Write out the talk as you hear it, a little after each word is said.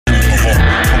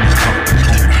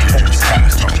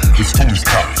Tony's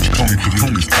Talk.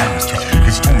 Tony's Talk.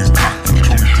 It's Tony's Talk.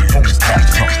 Tony's Talk.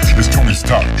 It's Tony's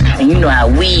Talk. And you know how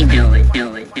we do it.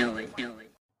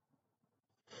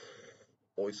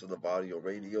 Voice of the Varrio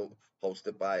Radio,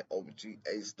 hosted by OG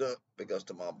KINGSz. Big ups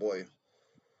to my boy.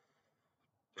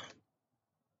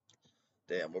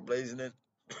 Damn, we're blazing it.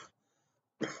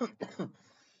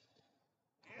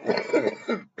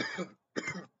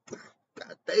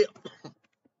 God damn.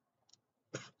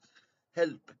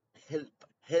 Help.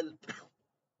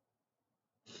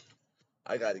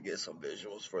 I gotta get some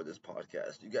visuals for this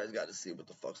podcast. You guys gotta see what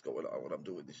the fuck's going on when I'm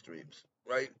doing these streams,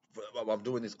 right? I'm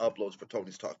doing these uploads for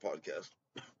Tony's Talk podcast.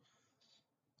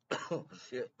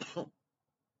 Shit.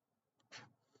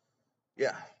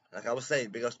 Yeah, like I was saying,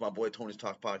 big ups to my boy Tony's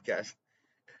Talk podcast.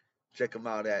 Check him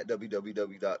out at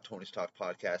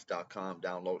www.tonystalkpodcast.com.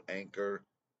 Download Anchor,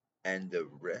 and the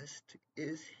rest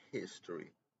is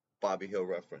history. Bobby Hill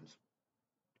reference.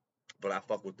 But I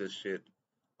fuck with this shit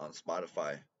on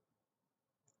Spotify.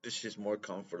 This shit's more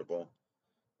comfortable.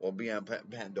 We'll be on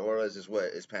Pandora. Is what?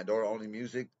 Is Pandora only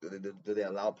music? Do they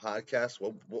allow podcasts?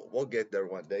 We'll get there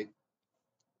one day.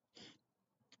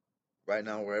 Right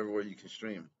now, we're everywhere you can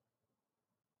stream.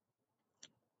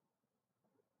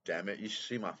 Damn it, you should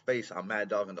see my face. I'm mad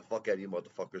dogging the fuck out of you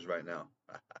motherfuckers right now.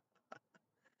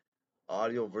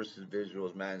 Audio versus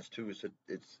visuals, man.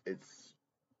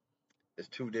 It's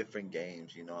two different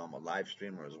games. You know, I'm a live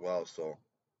streamer as well, so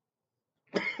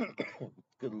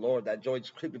good lord, that joint's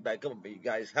creeping back up on me. You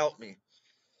guys help me.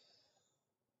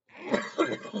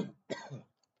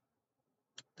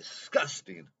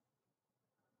 Disgusting.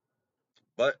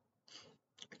 But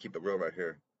I keep it real right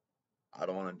here. I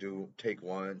don't want to do take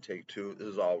one, take two. This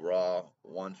is all raw,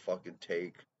 one fucking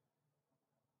take.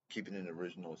 Keeping it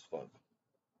original as fuck.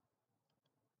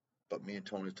 But me and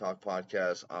Tony's Talk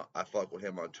podcast, I fuck with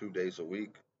him on 2 days a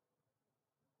week.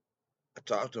 I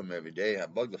talk to him every day. I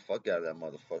bug the fuck out of that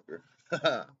motherfucker.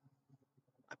 I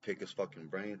pick his fucking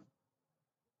brain.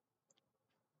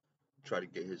 Try to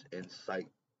get his insight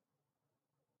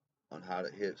on how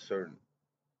to hit certain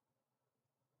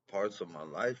parts of my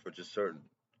life, or just certain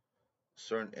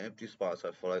empty spots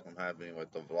I feel like I'm having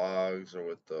with the vlogs or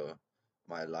with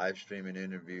my live streaming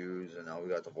interviews. And now we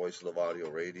got the Voice of the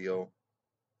Varrio Radio.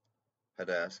 Had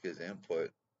to ask his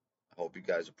input. I hope you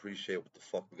guys appreciate what the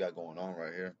fuck we got going on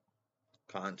right here.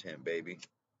 Content, baby.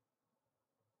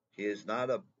 He is not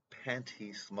a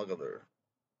panty smuggler.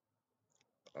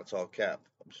 That's all cap.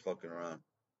 I'm just fucking around.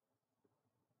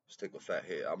 Let's take a fat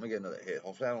hit. I'm gonna get another hit.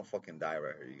 Hopefully I don't fucking die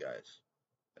right here, you guys.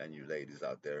 And you ladies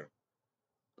out there.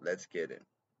 Let's get it.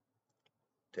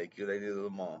 Take your lady to the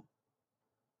mall.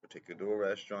 We'll take her to a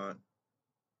restaurant.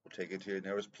 We'll take her to your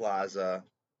nearest plaza.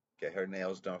 Get her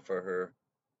nails done for her.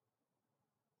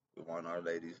 We want our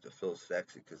ladies to feel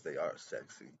sexy because they are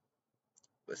sexy.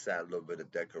 Let's add a little bit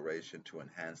of decoration to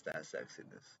enhance that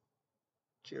sexiness.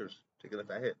 Cheers. Take it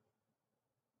if I hit.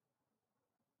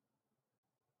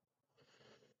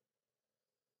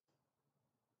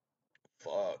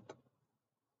 Fuck.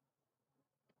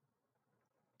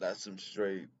 That's some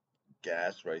straight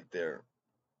gas right there.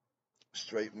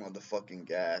 Straight motherfucking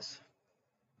gas.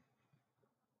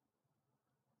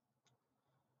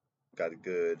 Got a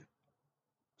good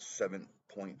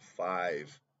 7.5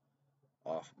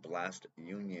 off Blast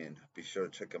Union. Be sure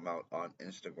to check him out on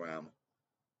Instagram.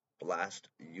 Blast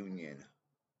Union.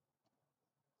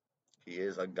 He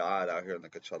is a god out here in the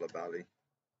Coachella Valley.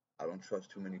 I don't trust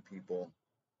too many people.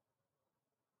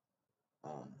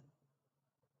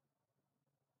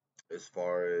 As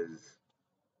far as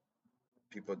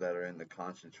people that are in the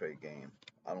concentrate game,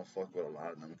 I don't fuck with a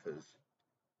lot of them because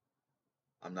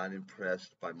I'm not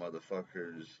impressed by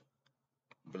motherfuckers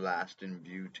blasting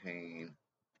butane.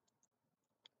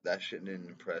 That shit didn't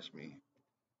impress me.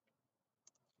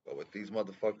 But what these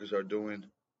motherfuckers are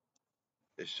doing,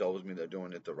 it shows me they're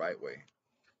doing it the right way.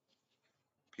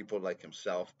 People like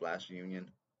himself, Blast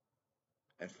Union,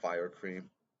 and Fire Cream,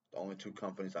 the only two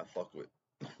companies I fuck with.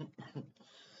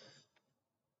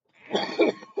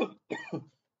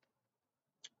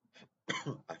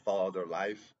 I follow their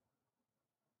life.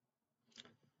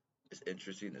 It's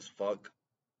interesting as fuck.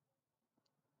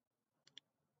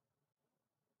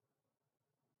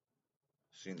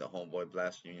 Seen the homeboy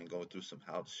Blast Union going through some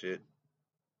health shit.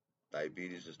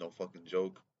 Diabetes is no fucking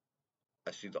joke.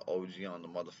 I see the OG on the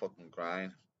motherfucking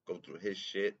grind, go through his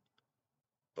shit,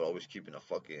 but always keeping a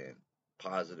fucking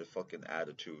positive fucking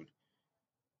attitude.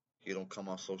 He don't come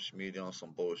on social media on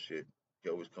some bullshit. He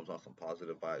always comes on some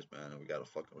positive vibes, man, and we gotta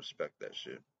fucking respect that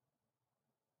shit.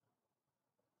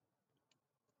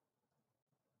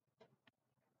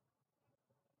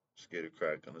 Let's get it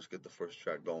cracking. Let's get the first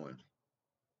track going.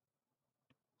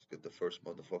 get the first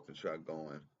motherfucking track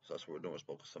going. So that's what we're doing. We're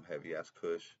smoking some heavy ass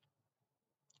kush.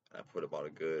 And I put about a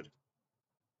good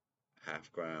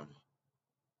half gram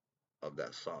of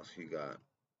that sauce he got.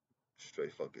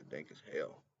 Straight fucking dank as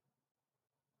hell.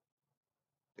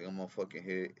 Think I'm gonna fucking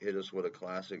hit us with a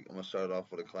classic. I'm gonna start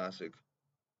off with a classic.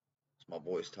 It's my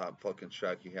boy's top fucking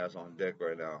track he has on deck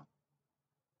right now.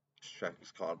 This track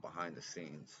is called Behind the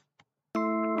Scenes.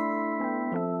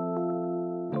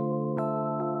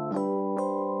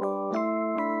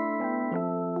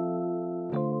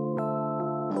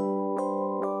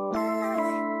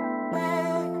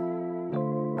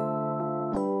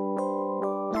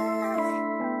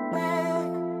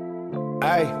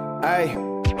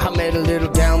 I met a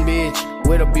little down bitch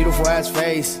with a beautiful ass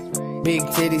face, big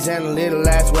titties and a little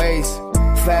ass waist,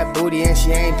 fat booty and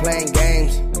she ain't playing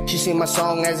games. She sing my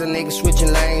song as a nigga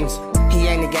switching lanes. He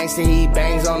ain't a gangster, he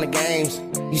bangs on the games.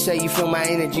 You say you feel my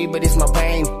energy, but it's my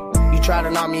pain. You try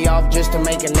to knock me off just to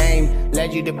make a name.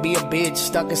 Led you to be a bitch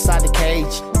stuck inside the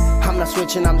cage. I'm not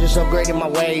switching, I'm just upgrading my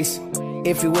ways.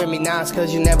 If you with me now, it's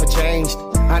cause you never changed.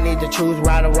 I need the truth,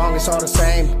 right or wrong, it's all the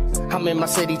same. I'm in my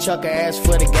city, chuck a ass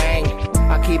for the gang.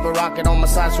 I keep a rocket on my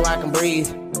side so I can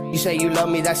breathe. You say you love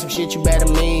me, that's some shit you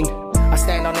better mean. I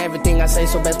stand on everything I say,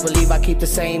 so best believe I keep the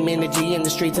same energy in the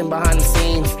streets and behind the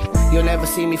scenes. You'll never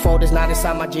see me fold, it's not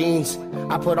inside my jeans.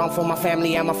 I put on for my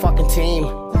family and my fucking team.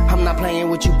 I'm not playing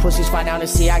with you pussies, fight down and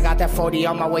see. I got that 40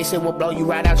 on my waist, it will blow you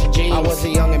right out your jeans. I was a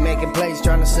young and making plays,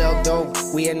 trying to sell dope.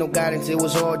 We had no guidance, it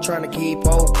was hard trying to keep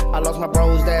hope. I lost my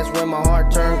bros, that's when my heart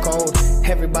turned cold.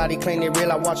 Everybody claim they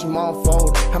real, I watch them all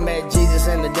fold. I met Jesus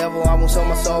and the devil, I won't sell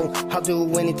my soul. I'll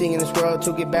do anything in this world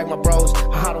to get back my bros.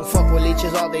 I don't fuck with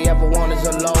leeches, all they ever want is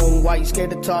alone. Why you scared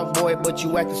to talk, boy, but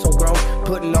you acting so grown?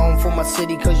 Putting on for my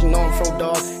city, cause you know I'm fro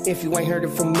dog. If you ain't heard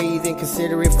it from me, then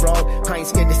consider it fraud. I ain't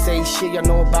scared to say shit, y'all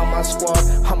know about my squad.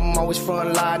 I'm always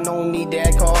front line, no need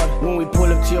that card. When we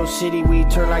pull up to your city, we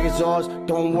turn like it's ours.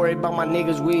 Don't worry about my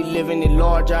niggas, we living it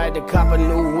large. I had to cop a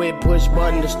new whip, push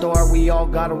button to start. We all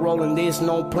gotta roll in this,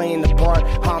 no playing the part.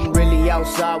 I'm really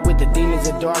outside with the demons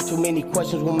in dark. Too many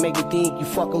questions will make you think you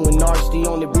fucking with narcs. The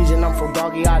only reason I'm for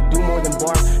doggy, I do more than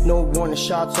bark. No warning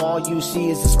shots, all you see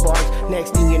is the sparks.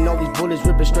 Next thing you know, these bullets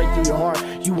ripping straight through your heart.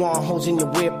 You want hoes in your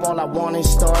whip, all I want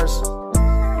is stars.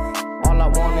 All I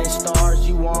want is stars.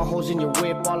 You want hoes in your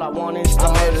whip, all I want is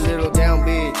stars. I met a little down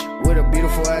bitch with a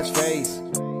beautiful ass face,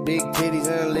 big titties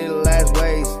and a little ass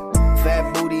waist,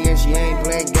 fat booty and she ain't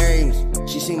playing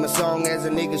games. She sing my song as a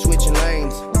nigga switching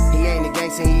lanes. He ain't a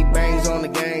gangster, he bangs on the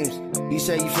games. You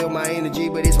say you feel my energy,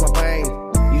 but it's my pain.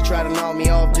 You try to knock me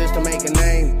off just to make a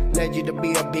name. Led you to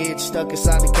be a bitch stuck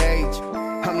inside the cage.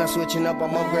 I'm not switching up,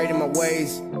 I'm upgrading my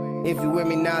ways. If you with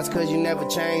me now, it's cause you never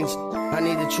changed. I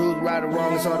need the truth, right or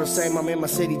wrong, it's all the same. I'm in my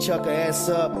city, chuck a ass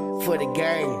up for the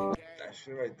gang. That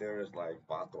shit right there is like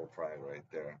Bato pride right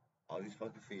there. All these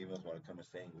fucking females want to come and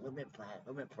saying, women pride,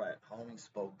 women pride. Homie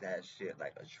spoke that shit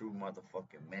like a true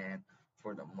motherfucking man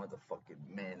for the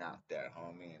motherfucking men out there,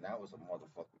 homie. And that was a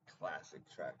motherfucking classic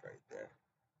track right there.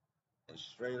 And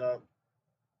straight up,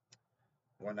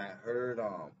 when I heard,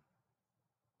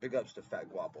 big ups to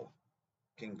Fat Guapo,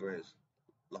 KINGSz,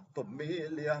 La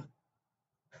Familia.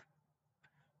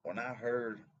 When I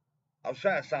heard, I was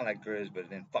trying to sound like Grizz, but it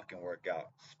didn't fucking work out.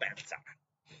 Spencer.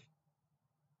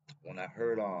 When I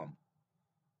heard,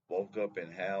 Woke Up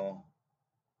in Hell,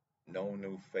 No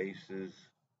New Faces,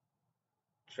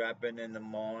 Trapping in the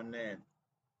Morning,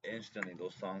 instantly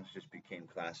those songs just became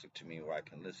classic to me where I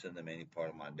can listen to them any part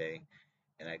of my day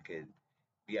and I could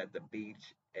be at the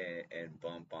beach and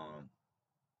bump on,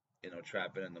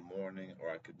 Trapping in the Morning,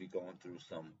 or I could be going through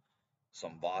some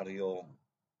Varrio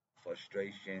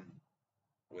frustration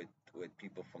with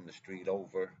people from the street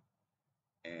over,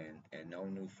 and No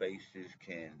New Faces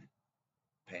can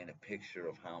paint a picture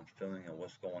of how I'm feeling and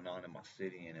what's going on in my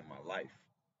city and in my life,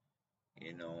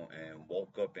 and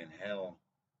Woke Up in Hell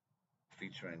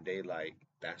featuring Daylight.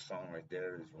 That song right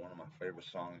there is one of my favorite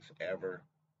songs ever.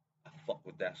 I fuck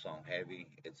with that song heavy.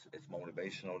 It's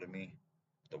motivational to me.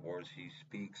 The words he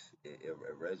speaks, it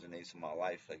resonates in my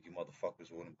life like you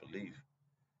motherfuckers wouldn't believe.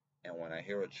 And when I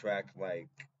hear a track like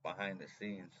Behind the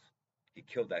Scenes, he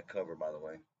killed that cover, by the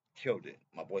way. Killed it.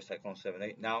 My boy Cyclone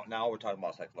 78. Now we're talking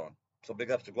about Cyclone. So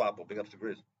big ups to Guapo, big ups to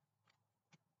Grizz.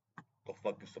 Go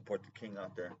fucking support the king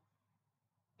out there.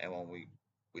 And when we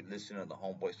listen to the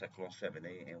homeboy Cyclone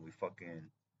 78 and we fucking,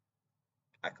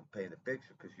 I can paint a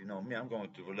picture because you know me, I'm going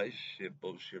through relationship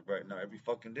bullshit right now. Every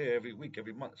fucking day, every week,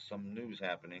 every month, some news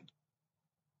happening.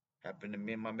 Happened to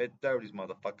me in my mid 30s,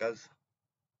 motherfuckers.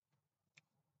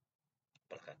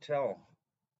 But like I tell,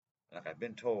 like I've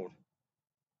been told,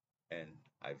 and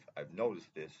I've noticed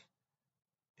this,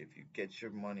 If you get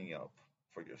your money up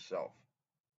for yourself,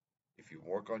 if you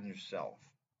work on yourself,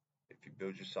 if you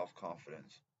build your self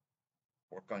confidence,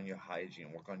 work on your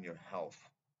hygiene, work on your health,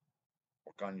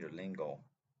 work on your lingo.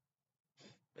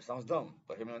 It sounds dumb,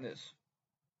 but hear me on this.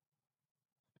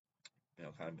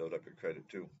 Kind of build up your credit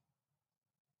too.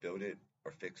 Build it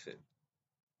or fix it.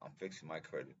 I'm fixing my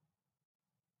credit.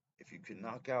 If you can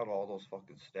knock out all those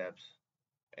fucking steps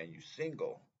and you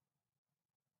single,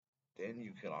 then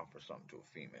you can offer something to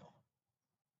a female.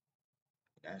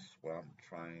 That's what I'm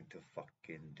trying to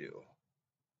fucking do.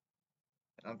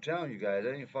 And I'm telling you guys,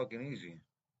 that ain't fucking easy.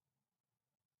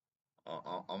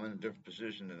 I'm in a different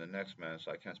position than the next man,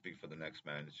 so I can't speak for the next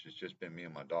man. It's just been me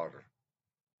and my daughter.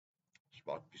 She's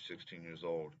about to be 16 years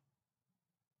old.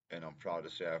 And I'm proud to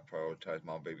say I prioritize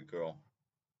my baby girl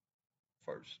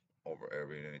first over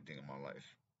every and anything in my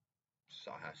life.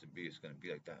 So it has to be. It's going to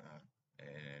be like that, man.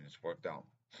 And it's worked out.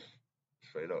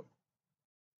 Straight up.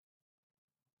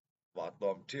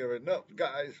 I'm tearing up,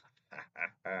 guys.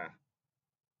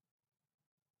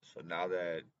 So now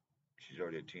that she's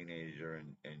already a teenager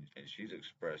and she's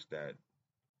expressed that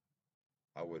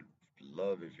I would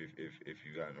love if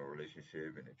you got in a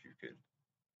relationship and if you could,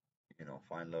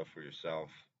 find love for yourself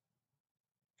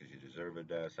because you deserve it,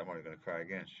 Dad. So I'm only gonna cry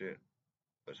again, shit.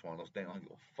 But it's one of those things. I don't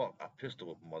give a fuck. I pistol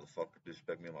whip a motherfucker.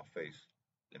 Disrespect me in my face.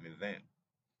 Let me vent.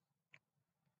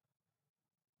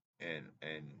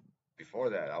 And before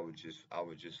that, I would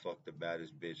just fuck the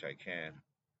baddest bitch I can,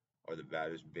 or the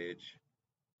baddest bitch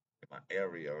in my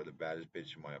area, or the baddest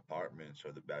bitch in my apartments,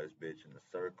 or the baddest bitch in the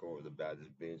circle, or the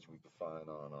baddest bitch we could find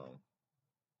on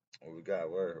what we got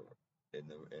where in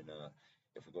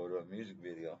if we go to a music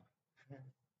video.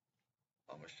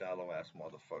 I'm a shallow ass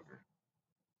motherfucker.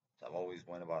 So I've always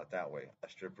went about it that way. A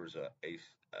stripper is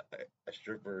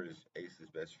Ace's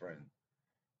best friend.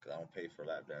 Cause I don't pay for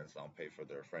lap dance. I don't pay for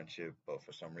their friendship. But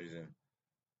for some reason,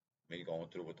 me going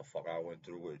through what the fuck I went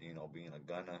through with being a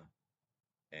gunner,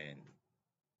 and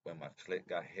when my clique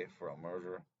got hit for a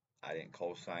murder, I didn't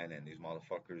co-sign, and these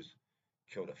motherfuckers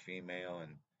killed a female,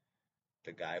 and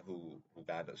the guy who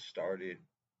got us started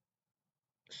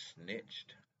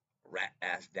snitched. Rat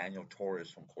ass Daniel Torres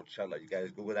from Coachella. You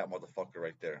guys Google that motherfucker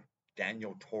right there.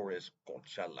 Daniel Torres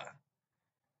Coachella.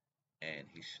 And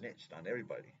he snitched on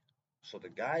everybody. So the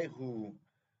guy who,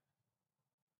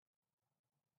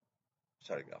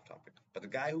 sorry to get off topic, but the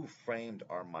guy who framed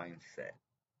our mindset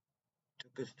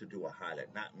took us to do a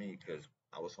highlight. Not me, because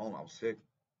I was home, I was sick,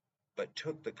 but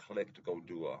took the clique to go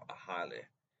do a highlight.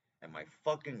 And my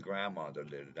fucking grandmother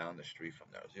lived down the street from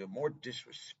there. They were more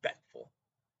disrespectful.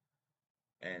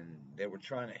 And they were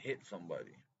trying to hit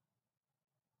somebody.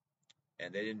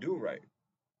 And they didn't do right.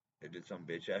 They did some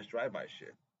bitch ass drive by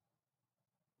shit.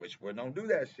 Which we don't do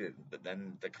that shit. But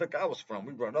then the clique I was from,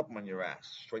 we run up on your ass.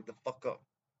 Straight the fuck up.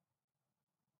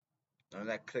 None of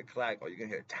that click clack, or you can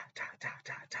hear ta ta ta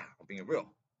ta ta. I'm being real.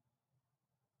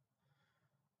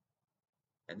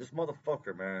 And this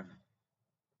motherfucker, man,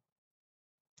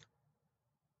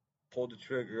 pulled the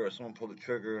trigger, or someone pulled the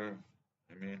trigger.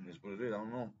 I mean, it's what it is. I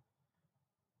don't know.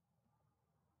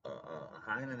 A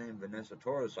hyena named Vanessa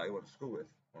Torres, I went to school with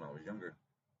when I was younger,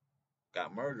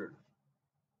 got murdered.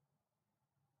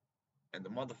 And the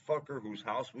motherfucker whose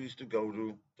house we used to go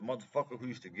to, the motherfucker who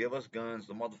used to give us guns,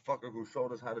 the motherfucker who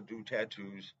showed us how to do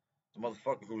tattoos, the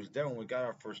motherfucker who was there when we got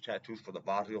our first tattoos for the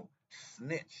Varrio,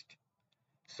 snitched.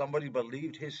 Somebody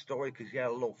believed his story because he had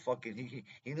a little fucking,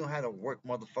 he knew how to work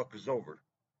motherfuckers over.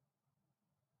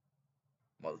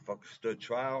 Motherfucker stood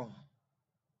trial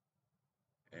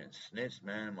and snitched,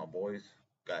 man. My boys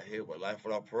got hit with life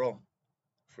without parole.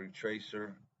 Free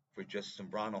Tracer, free Justice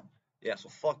Sembrano. Yeah, so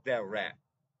fuck that rat,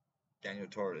 Daniel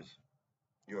Torres.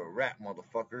 You're a rat,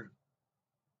 motherfucker.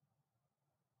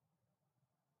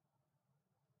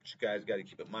 But you guys got to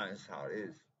keep in mind, this is how it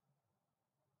is.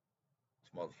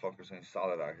 These motherfuckers ain't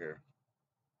solid out here.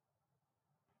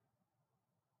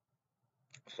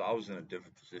 So I was in a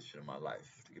different position in my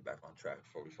life, to get back on track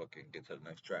before we fucking get to the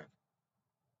next track,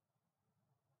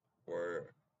 where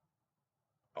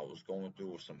I was going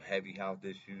through some heavy health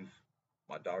issues.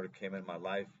 My daughter came in my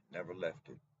life, never left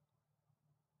it.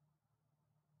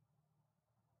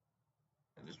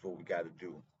 And this is what we got to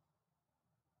do.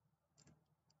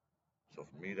 So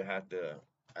for me to have to,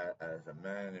 as a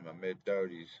man in my mid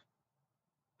 30s,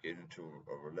 get into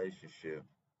a relationship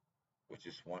with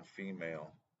just one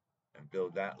female and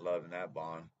build that love and that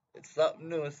bond, it's something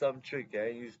new and something tricky. I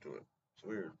ain't used to it. It's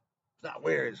weird. It's not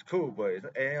weird. It's cool, but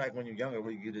it ain't like when you're younger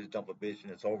where you just dump a bitch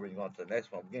and it's over and you go on to the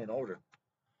next one. I'm getting older.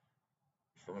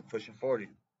 From pushing 40.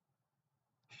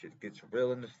 Shit gets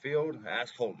real in the field.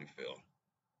 Ask Holyfield.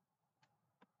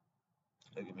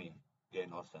 Look at me.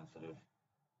 Getting all sensitive.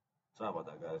 Sorry about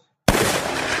that, guys.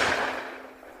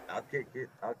 I'll kick it.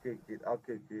 I'll kick it. I'll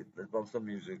kick it. Let's bump some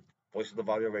music. Voice of the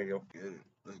Varrio Radio. Get it.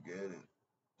 Let's get it.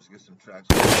 Let's get some tracks.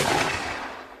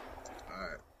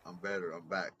 Alright. I'm better. I'm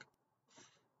back.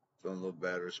 Feeling a little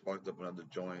better. Sparked up another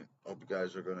joint. Hope you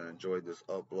guys are going to enjoy this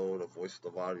upload of Voice of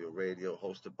the Varrio Radio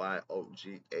hosted by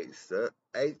OG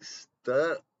KINGSz.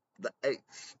 The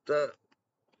KINGSz.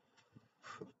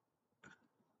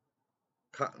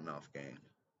 Cottonmouth Gang.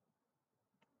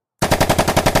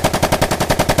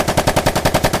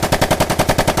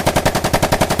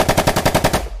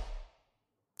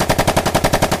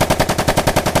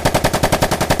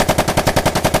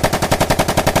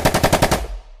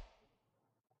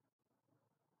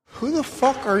 Who the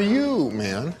fuck are you,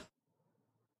 man?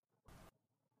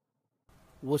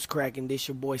 What's cracking? This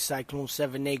your boy Cyclone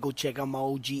 7A. Go check out my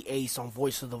OG Ace on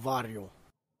Voice of the Varrio.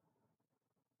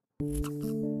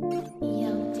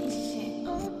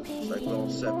 Cyclone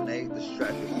 7-8, this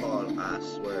track is called I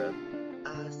Swear.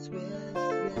 I swear,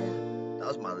 swear. That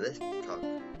was my list talk.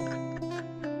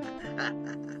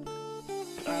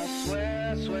 I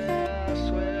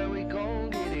swear, we gon'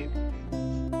 get it.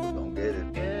 We gon' get it.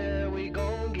 Yeah, we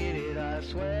gon' get it. I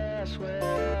swear,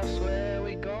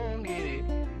 we gon' get it.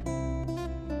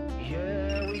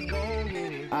 Yeah, we gon'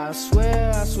 get it. I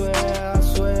swear,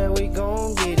 we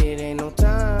gon' get it. Ain't no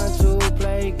time to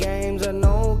play games or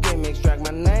no gimmicks. Track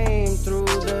my name through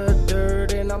the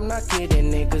dirt, and I'm not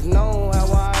kidding. Niggas know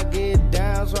how I get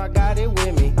down, so I got it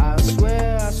with me. I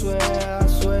swear,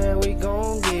 we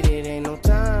gon' get it. Ain't no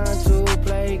time to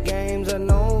play games or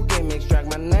no gimmicks. Track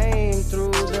my name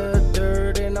through the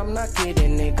dirt, and I'm not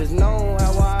kidding. Niggas know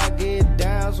how I get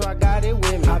down, so I got it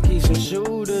with me. I keep some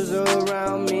shooters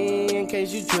around me in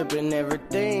case you tripping.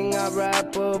 Everything I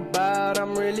rap about,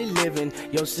 I'm really living.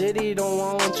 Your city don't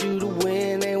want you to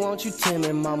win, they want you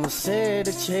timid. Mama said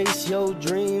to chase your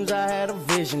dreams, I had a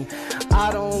vision.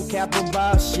 I don't cap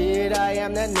about shit, I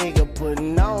am that nigga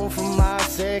putting on for my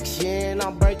section.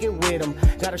 I'll break it with them.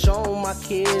 Gotta show my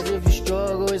kids if you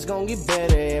struggle, it's gonna get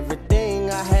better. Everything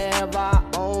I have, I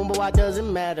own, but why does it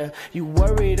matter? You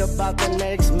worried about the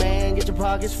next man, get your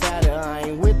pockets fatter. I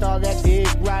ain't with all that dick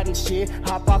riding shit,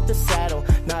 hop off the saddle.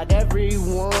 Not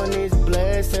everyone is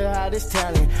blessed to have this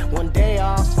talent. One day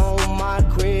I'll own my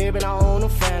crib and I'll own a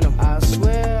phantom. I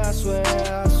swear,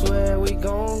 we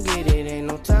gon' get it. Ain't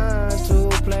no time to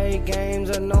play games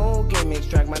or no gimmicks.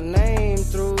 Track my name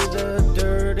through the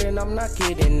dirt, and I'm not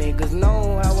kidding. Niggas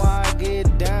know how I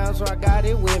get down, so I got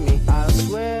it with me. I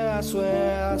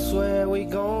swear, we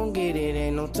gon' get it.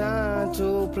 Ain't no time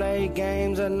to play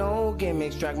games or no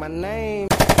gimmicks. Track my name.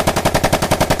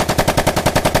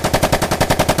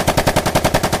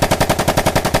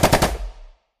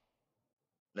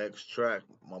 Next track,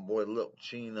 my boy Lil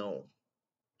Chino.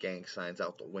 Gang Signs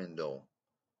Out the Window.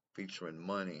 Featuring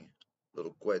Money,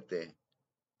 Little Cuete,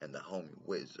 and the homie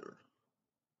Wizard.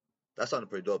 That sounded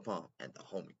pretty dope, huh? And the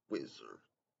homie Wizard.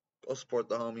 Go support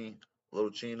the homie Lil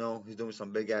Chino. He's doing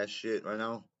some big ass shit right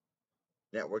now.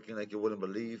 Networking like you wouldn't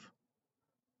believe.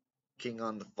 King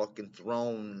on the fucking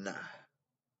throne.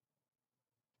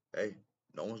 Hey,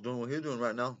 no one's doing what he's doing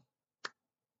right now.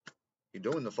 He's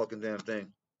doing the fucking damn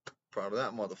thing. Proud of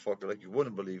that motherfucker like you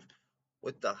wouldn't believe.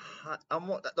 With the hot,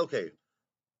 okay.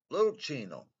 Lil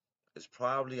Chino is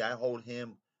probably, I hold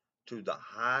him to the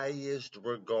highest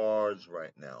regards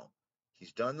right now.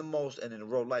 He's done the most, and in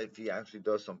real life, he actually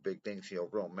does some big things. He's a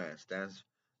real man, stands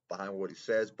behind what he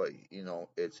says, but you know,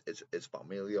 it's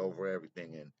familia over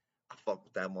everything, and I fuck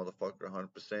with that motherfucker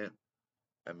 100%.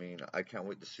 I mean, I can't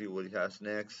wait to see what he has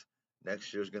next.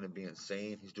 Next year's gonna be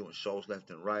insane. He's doing shows left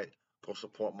and right. Go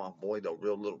support my boy, the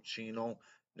real Little Chino.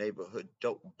 Neighborhood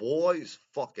dope boys.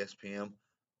 Fuck SPM.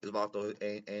 Is about to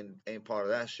ain't part of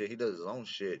that shit. He does his own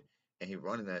shit and he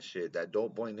running that shit. That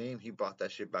dope boy name, he brought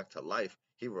that shit back to life.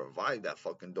 He revived that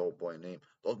fucking dope boy name.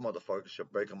 Those motherfuckers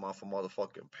should break him off a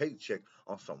motherfucking paycheck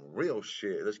on some real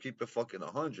shit. Let's keep it fucking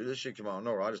 100. This shit came out of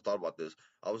nowhere. I just thought about this.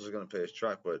 I was just gonna pay his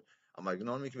track, but I'm like, you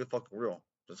know, let me keep it fucking real.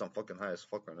 Since I'm fucking high as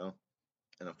fuck right now.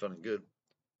 And I'm feeling good.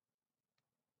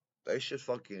 They should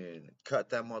fucking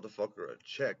cut that motherfucker a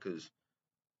check, cause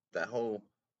that whole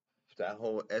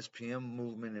SPM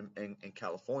movement in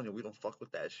California, we don't fuck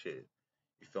with that shit.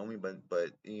 You feel me?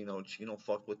 But you know, Chino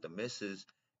fucked with the misses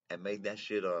and made that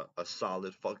shit a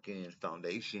solid fucking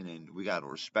foundation, and we gotta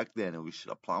respect that, and we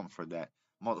should applaud him for that.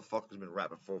 Motherfucker's been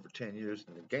rapping for over 10 years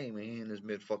in the game, and he in his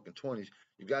mid fucking 20s.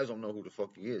 You guys don't know who the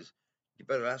fuck he is. You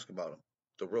better ask about him.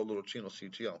 The real Little Chino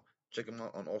CTO. Check him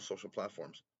out on all social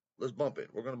platforms. Let's bump it.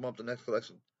 We're gonna bump the next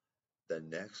collection. The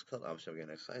next collection. Obviously, I'm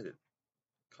getting excited.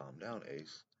 Calm down,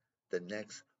 Ace. The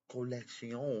next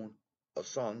collection. of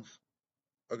songs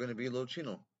are gonna be Lil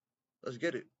Chino. Let's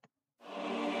get it.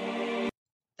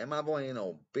 And my boy ain't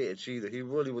no bitch either. He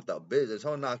really with the business.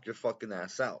 He'll knock your fucking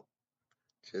ass out.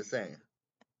 Just saying.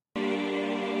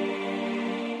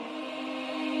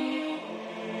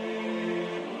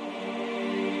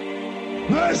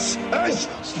 This is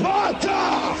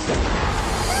Sparta!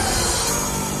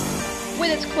 With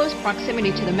its close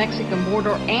proximity to the Mexican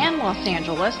border and Los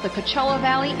Angeles, the Coachella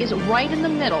Valley is right in the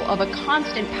middle of a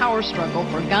constant power struggle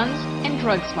for guns and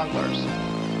drug smugglers.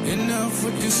 Enough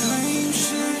with this lame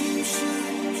shit.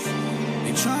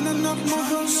 They tryna knock my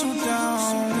hustle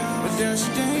down, but that's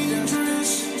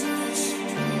dangerous.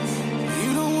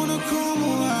 You don't wanna come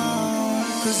around,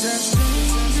 cause that's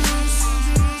dangerous.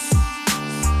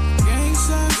 Gang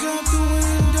signs out the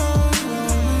window.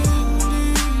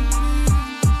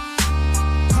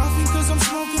 Coffee cause I'm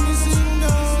smoking this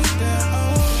indoors. That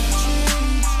OG.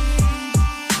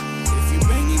 If you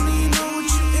banging me, you know what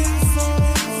you're in for.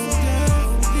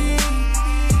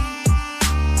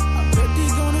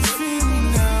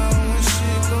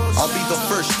 I'll be the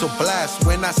first to blast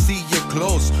when I see you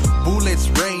close. Bullets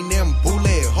rain and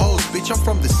bullet holes. Bitch, I'm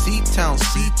from the C-Town,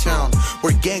 C-Town,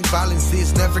 where gang violence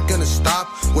is never gonna stop.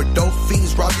 Where dope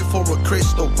fiends rob you for a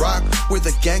crystal rock. Where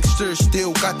the gangsters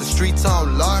still got the streets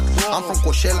on lock. I'm from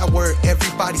Coachella, where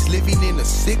everybody's living in a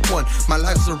sick one. My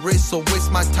life's a risk, so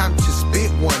waste my time to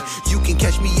spit one. You can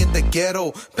catch me in the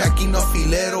ghetto, packing a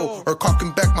filero, or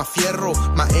cocking back my fierro.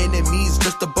 My enemies,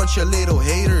 just a bunch of little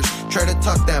haters. Try to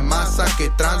talk that masa que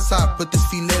tranza. Put this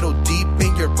filero deep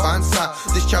in your panza.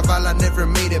 This chavala never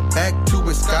made it back to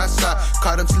his casa.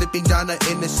 Caught him slipping down an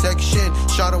intersection.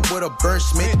 Shot him with a burst,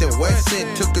 Smith and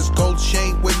Wesson. Took his gold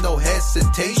chain with no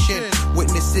hesitation.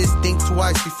 Witnesses think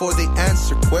twice before they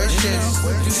answer questions.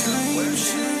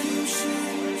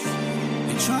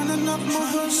 They tryna knock my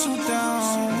hustle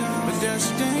down, but that's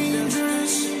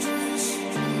dangerous.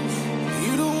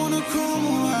 You don't wanna come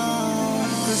around,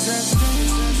 cause that's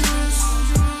dangerous.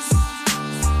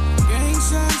 Gang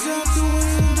signs out the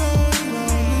window.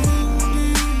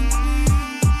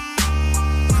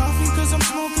 Coffee cause I'm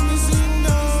smoking this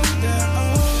indoors. That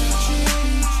OG.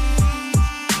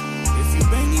 If you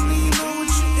banging me, you know what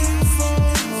you're in for.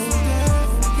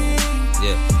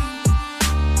 Yeah.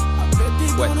 I bet they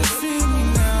gonna feel me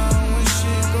now when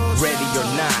shit goes Ready or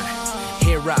not,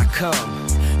 here I come.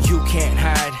 You can't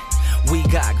hide. We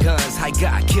got guns, I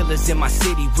got killers in my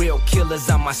city, real killers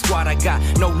on my squad. I got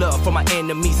no love for my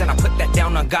enemies, and I put that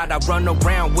down on God. I run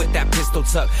around with that pistol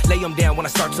tuck, lay them down when I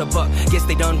start to buck. Guess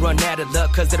they done run out of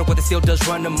luck, cause they don't what the seal does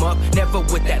run them up. Never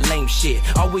with that lame shit,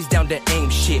 always down to aim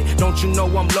shit. Don't you know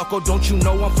I'm loco, don't you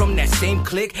know I'm from that same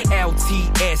clique?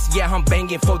 LTS, yeah, I'm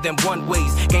banging for them one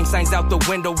ways. Gang signs out the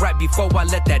window right before I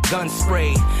let that gun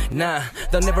spray. Nah,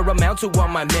 they'll never amount to all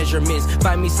my measurements.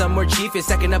 Find me somewhere cheap and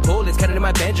stacking up bullets, cutting in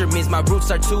my Benjamins. My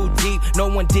roots are too deep, no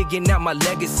one digging out my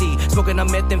legacy. Smoking on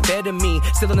methamphetamine,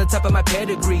 still on the top of my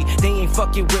pedigree. They ain't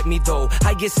fucking with me though,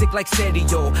 I get sick like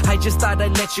Sedio. I just thought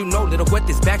I'd let you know, little wet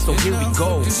this back, so here we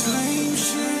go. This lame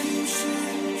shit.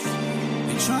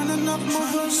 They tryna knock my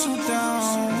hustle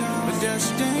down, but that's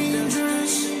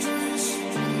dangerous.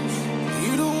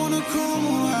 You don't wanna come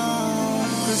around,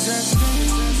 cause that's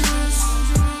dangerous.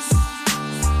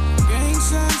 Gang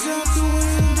signs out the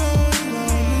window.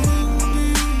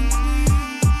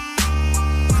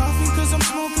 Coffee cause I'm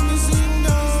smoking this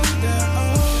indoors. That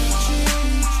OG.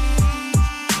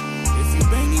 If you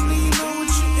banging me, you know what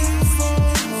you're in for.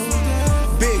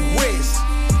 Big Wiz,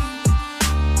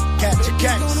 catch a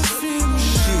case.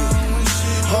 Shit,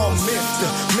 oh mister,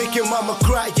 make your mama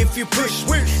cry if you push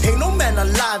me. Ain't no man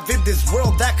alive in this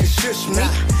world that can shush me.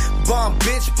 Bomb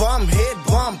bitch, bomb head,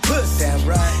 bomb puss. That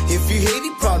right. If you hate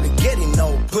it, probably getting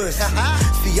no pussy.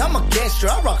 See, I'm a gangster,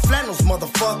 I rock flannels,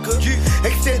 motherfucker.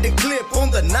 Extended clip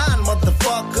on the 9,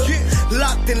 motherfucker.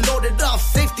 Locked and loaded off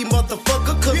safety,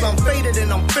 motherfucker. Cause I'm faded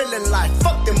and I'm feeling like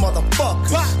fuck them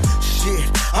motherfuckers. Shit,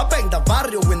 I bang the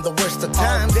Varrio in the worst of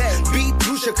times. Beat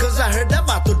Lucia cause I heard that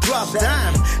about to drop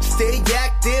dime. Stay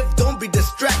active, don't be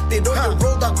distracted. On the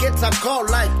road I'll get a call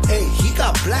like, hey, he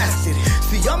got blasted.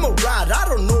 See, I'm a ride, I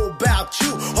don't know about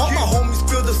you. All my homies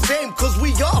feel the same cause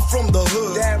we all from the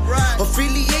hood. That right.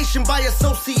 Affiliation by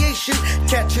association.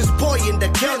 Catch his boy in the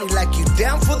county like you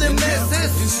down for them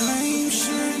messes. This lame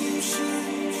shit.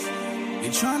 They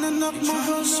tryna knock my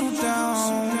hustle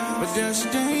down, but that's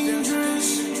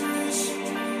dangerous.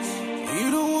 You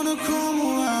don't wanna come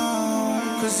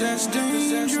around, cause that's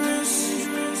dangerous.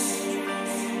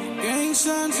 Gang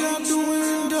signs out the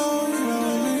window,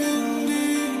 rolling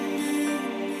deep.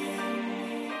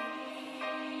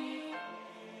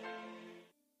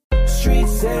 Street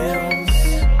sales.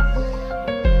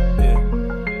 Yeah.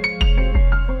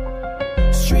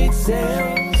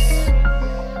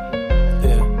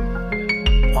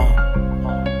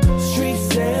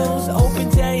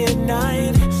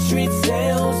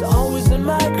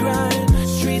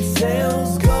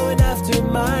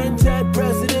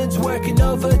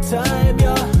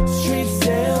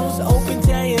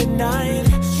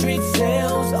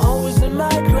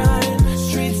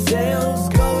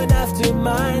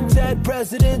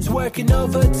 presidents working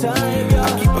overtime, yeah.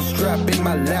 I keep a strap in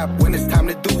my lap when it's time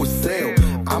to do a sale.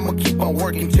 I'ma keep on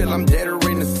working till I'm dead or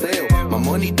in a cell. My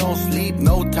money don't sleep,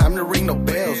 no time to ring no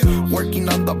bells. Working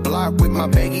on the block with my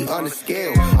baggie on the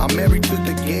scale. I'm married to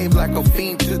the game like a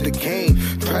fiend to the cane.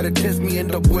 Try to test me,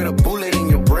 end up with a bullet in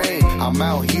your brain. I'm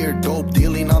out here dope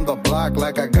dealing on the block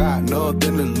like I got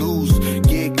nothing to lose.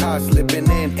 Get caught slipping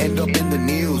in, end up in the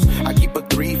news. I keep a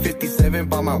 357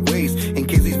 by my waist. In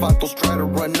case these vatos try to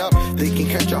run up, they can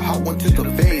catch a hot one to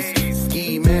the face.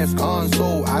 Ski mask on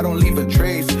so I don't leave a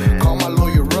trace. Call my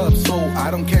lawyer up so I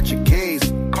don't catch a case.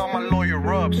 Call my lawyer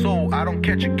up so I don't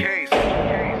catch a case.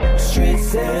 Street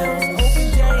sales, open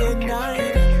day and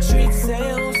night. Street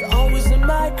sales, always in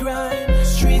my grind.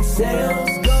 Street sales,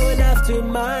 going after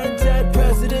mine. Dead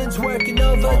presidents working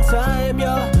overtime,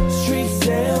 yeah. Street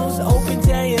sales, open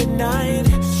day and night.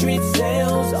 Street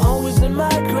sales, always in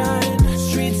my grind.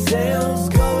 Street sales,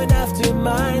 going after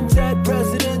mine. Dead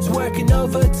presidents working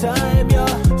overtime,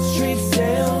 yeah. Street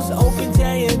sales, open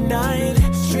day and night.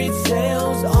 Street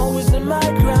sales, always in my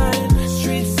grind.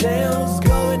 Street sales,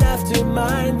 going after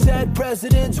mine. Dead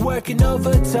presidents working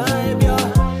overtime, yeah.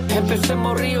 Empecé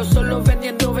morrillo solo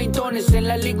vendiendo veintones en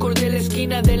la licor de la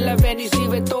esquina de la Venice y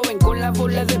Beethoven. Con la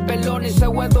bola de pelones,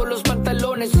 aguado los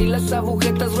pantalones y las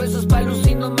agujetas gruesas pa'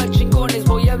 lucinos más chingones.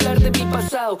 Voy a hablar de mi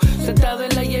pasado, sentado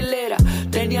en la hielera.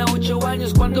 Tenía 8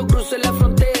 años cuando crucé la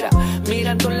frontera,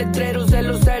 mirando letreros de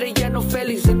los Arellano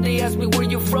Félix. And they asked me where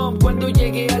you from cuando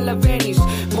llegué a la Venice.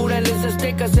 Murales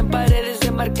aztecas en paredes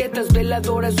de marquetas,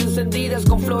 veladoras encendidas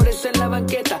con flores en la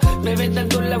banqueta. Me ven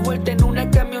dando la vuelta en una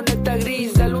camioneta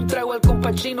gris. Dale un trago al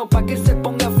compachino pa' que se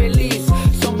ponga feliz.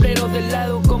 Sombrero de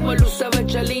lado como lo usaba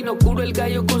Chalino. Curo el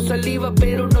gallo con saliva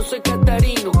pero no soy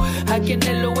catarino. Aquí en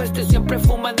el oeste siempre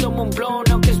fumando un blon.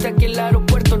 Aunque esté aquí el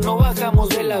aeropuerto no bajamos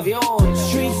del avión.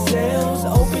 Street sales,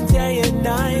 open day and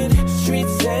night. Street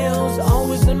sales,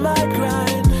 always in my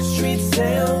grind. Street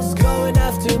sales, going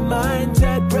after mine.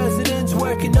 Dead presidents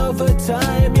working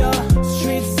overtime, yeah.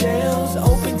 Street sales,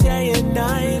 open day and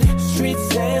night. Street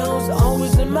sales,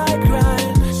 always in my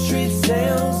grind. Street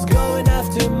sales, going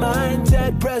after mine.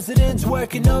 Dead presidents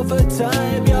working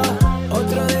overtime, yeah.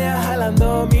 Otro día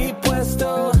jalando mi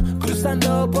puesto,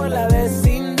 cruzando por la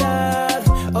vecindad.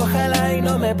 Ojalá y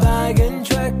no me paguen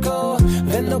chueco,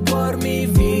 vendo por mi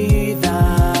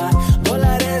vida.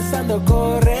 Dólares ando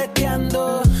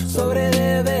correteando, sobre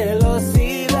de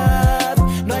velocidad.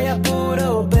 No hay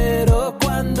apuro, pero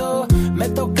cuando me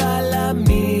toca la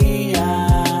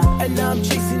mía. And I'm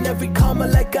chasing every comma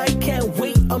like I can't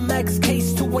wait. A max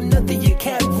case to another you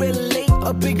can't relate.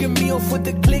 A bigger meal for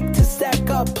the click to stack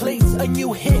up plates. A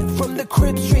new hit from the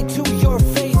crib straight to your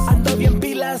face. Ando bien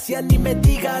pilas, ya ni me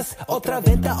digas. Otra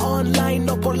venta online,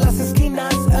 no por las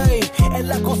esquinas. Ey, en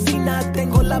la cocina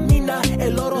tengo la mina.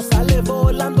 El oro sale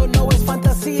volando, no es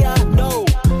fantasía, no.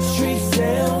 Street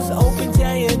sales, open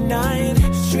day and night.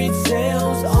 Street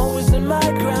sales, always in my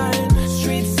grind.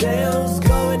 Street sales,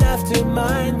 going after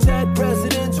mine. Dead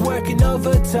presidents working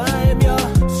overtime,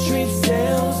 yeah. Street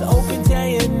sales, open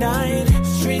day and night.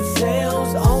 Street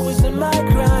sales, always in my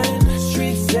grind.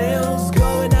 Street sales,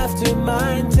 going after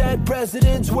mine. Dead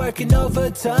presidents working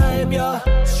overtime, yeah.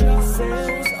 Street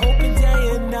sales, open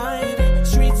day and night.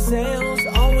 Street sales,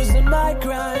 always in my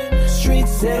grind. Street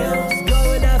sales,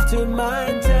 going after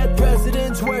mine. Dead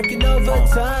presidents working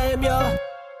overtime, yeah.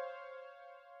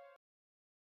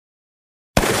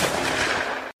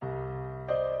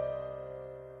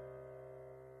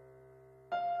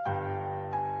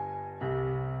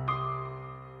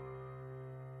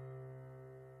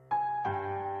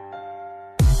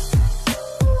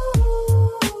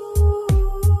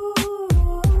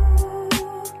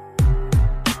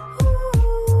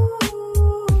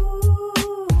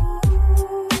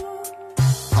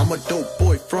 I'm a dope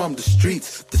boy from the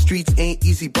streets. The streets ain't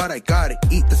easy, but I gotta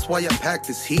eat. That's why I pack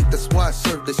this heat. That's why I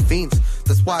serve this fiends.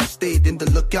 That's why I stayed in the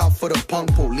lookout for the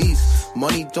punk police.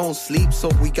 Money don't sleep, so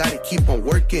we gotta keep on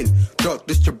working. Drug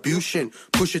distribution,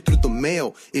 push it through the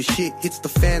mail. If shit hits the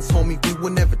fans, homie, we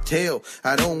will never tell.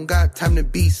 I don't got time to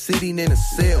be sitting in a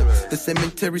cell. The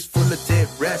cemetery's full of dead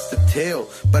rats to tell.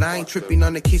 But I ain't tripping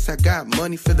on the case, I got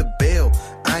money for the bail.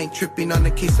 I ain't tripping on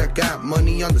the case, I got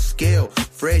money on the scale.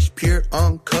 Fresh, pure,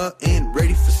 uncut, and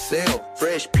ready for sale.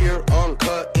 Fresh, pure,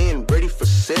 uncut, and ready for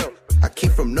sale. I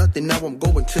came from nothing, now I'm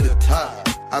going to the top.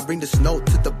 I bring the snow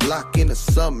to the block in the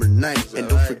summer night. And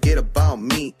don't forget about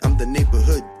me, I'm the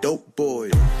neighborhood dope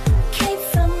boy. Came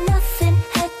from nothing,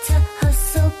 had to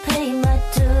hustle, pay my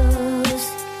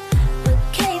dues.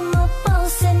 Became a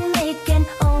boss and making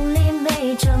only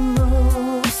major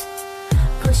moves.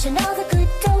 Pushing all the good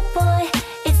dope boy,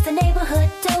 it's the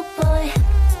neighborhood dope boy.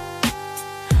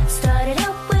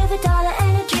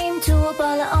 a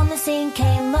baller on the scene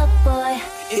came up, boy.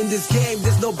 In this game,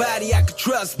 there's nobody I could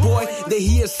trust, boy. They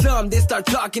hear some, they start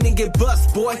talking and get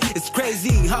bust, boy. It's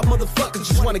crazy how motherfuckers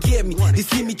just wanna get me. They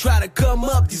see me try to come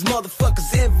up, these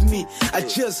motherfuckers envy me. I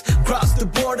just crossed the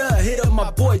border, hit up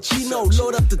my boy Chino,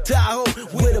 load up the Tahoe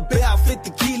with about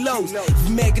 50 kilos. If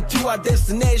we make it to our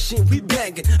destination, we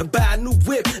banging. I buy a new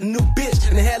whip, a new bitch,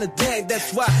 and a hella dang.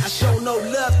 That's why I show no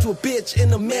love to a bitch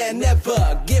and a man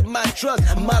never. Get my trust,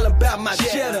 I'm all about my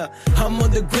cheddar. I'm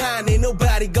on the grind, ain't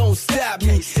nobody gon' stop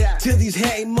me. Till these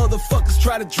hang motherfuckers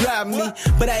try to drive me,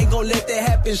 but I ain't gon' let that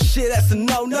happen, shit, that's a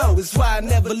no-no. It's why I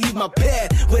never leave my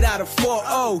pad without a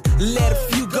 4-0. Let a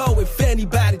few go if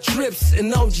anybody trips,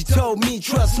 and OG told me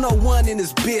trust no one in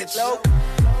this bitch.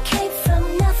 Came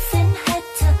from nothing, had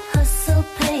to hustle,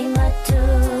 pay my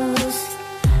dues.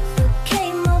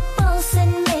 Became a boss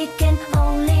and making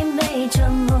only major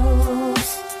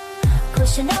moves.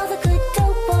 Pushing all the good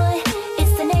dope, boy,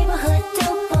 it's the neighborhood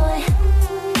dope, boy.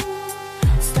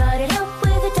 Started out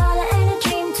with $1 and a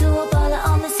dream, to a baller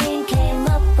on the scene came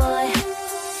up, boy.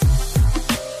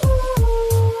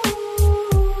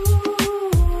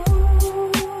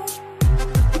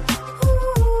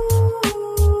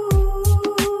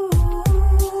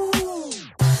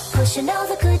 Pushing all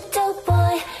the good dope,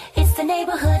 boy, it's the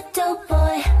neighborhood dope,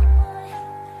 boy.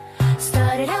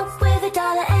 Started out with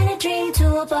 $1 and a dream,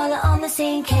 to a baller on the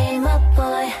scene came up,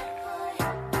 boy.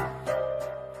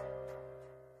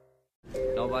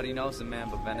 Nobody knows it, man,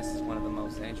 but Venice is one of the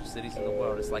most dangerous cities in the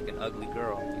world. It's like an ugly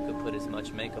girl. You could put as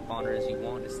much makeup on her as you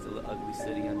want, it's still an ugly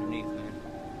city underneath, man.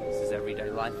 This is everyday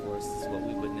life for us. This is what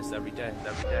we witness every day,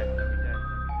 every day, every day.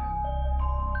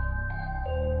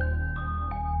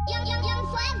 Young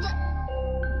forever.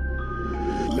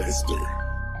 Lester.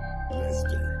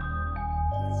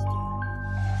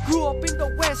 Grew up in the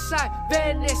west side,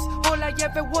 Venice. All I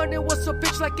ever wanted was a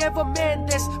bitch like Eva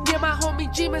Mendes. Me and my homie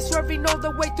G-Man swerving all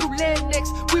the way through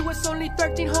Lennox. We was only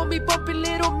 13, homie, bumping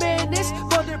Little Menace.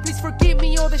 Mother, please forgive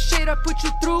me all the shit I put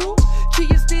you through. She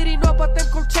just didn't know about them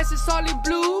Cortezes all in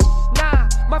blue. Nah,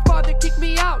 my father kicked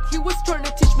me out, he was trying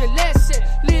to teach me a lesson.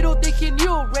 Little did he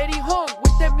knew, already home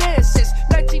with the messes.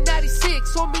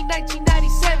 1996, homie,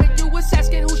 1997. You was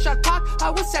asking who shot Pac, I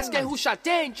was asking who shot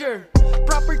Danger.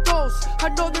 Proper dose,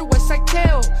 another West Side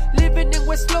tale. Living in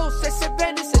West Los, ese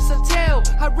Venice is a tale.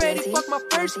 I already fucked my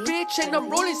first bitch and I'm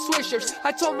rolling swishers.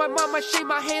 I told my mom I shave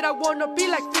my head, I wanna be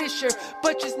like Fisher,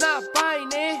 but she's not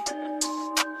buying it.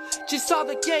 She saw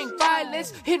the gang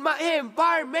violence in my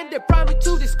environment. They brought me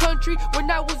to this country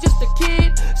when I was just a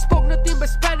kid. Spoke nothing but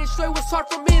Spanish, so it was hard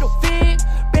for me to fit.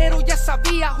 Pero ya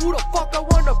sabía who the fuck I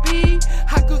wanna be.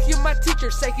 I could hear my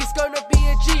teacher say he's gonna be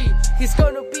a G. He's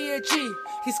gonna be a G.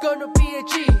 He's gonna be a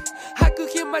G. I could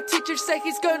hear my teacher say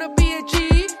he's gonna be a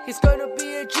G. He's gonna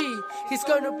be a G. He's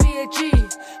gonna be a G.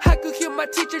 I could hear my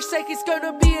teacher say he's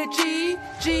gonna be a G.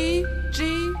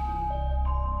 G.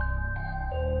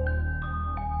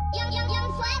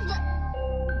 Young forever.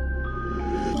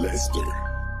 Lester.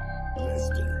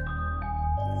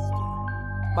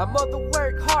 My mother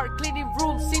worked hard cleaning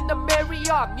rooms in the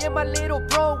Marriott. Me and my little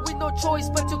bro with no choice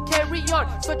but to carry on.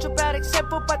 Such a bad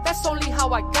example, but that's only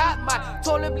how I got mine.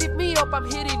 Told him leave me up, I'm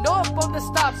hitting up on the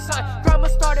stop sign. Grandma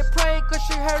started praying cause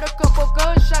she heard a couple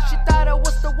gunshots. She thought I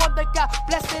was the one that got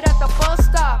blasted at the bus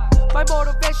stop. My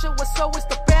motivation was always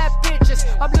the bad bitches.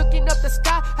 I'm looking up the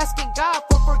sky, asking God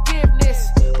for forgiveness.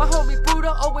 My homie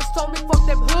Buddha always told me fuck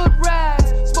them hood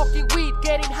rats. Smoking weed,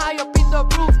 getting high up in the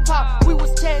rooftop. We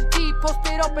was 10 deep,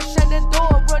 posted up at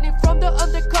Shenandoah, running from the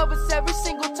undercovers every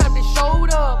single time they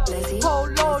showed up. Oh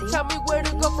Lord, tell me where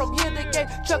to go from here. They gave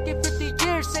Chucky 50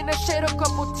 years and I shed a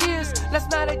couple tears.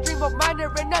 Last night I dreamed of Minor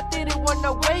and I didn't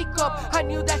wanna wake up. I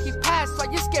knew that he passed, so I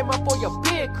just came up for your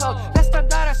big hug. Last time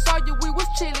that I saw you, we was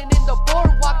chilling in the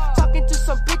boardwalk, talking to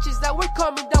some bitches that were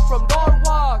coming down from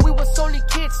Norwalk. We was only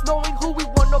kids, knowing who we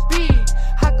wanna be.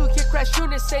 I could hear Crash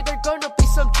Units say they're gonna be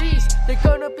some G's. They're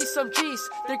gonna be some G's.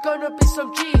 They're gonna be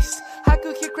some G's. I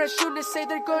could hear Crash Units say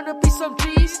they're gonna be some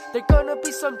G's. They're gonna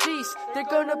be some G's. They're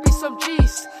gonna be some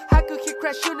G's. I could hear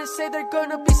Crash Units say they're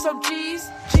gonna be some G's.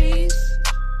 G's.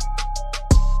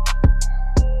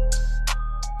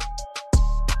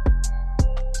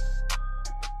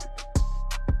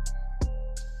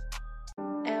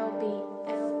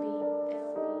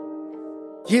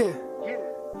 Yeah.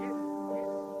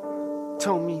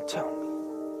 Tell me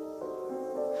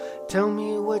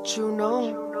what you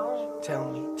know. Tell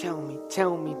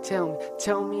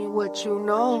me what you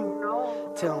know.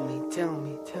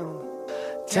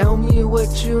 Tell me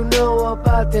what you know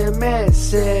about the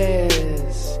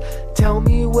masses. Tell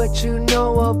me what you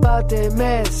know about the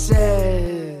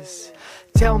masses.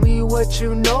 Tell me what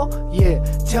you know, yeah.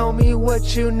 Tell me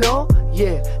what you know,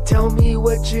 yeah. Tell me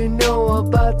what you know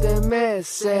about the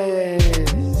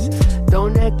masses.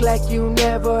 Don't act like you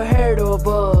never heard of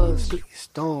us. Please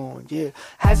don't, yeah.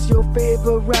 Has your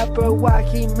favorite rapper, why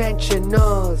he mention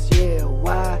us? Yeah,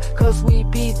 why? Cause we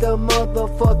be the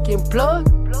motherfucking plug.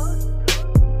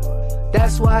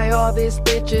 That's why all these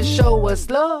bitches show us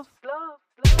love.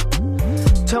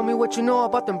 Tell me what you know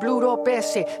about them blue door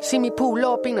besties. See me pull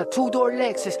up in a two-door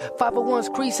Lexus,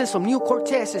 501s creasing, some new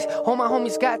Cortezes. All my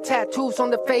homies got tattoos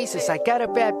on their faces. I got a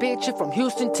bad bitch from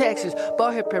Houston, Texas,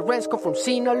 but her parents come from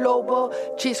Sinaloa.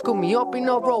 She scooped me up in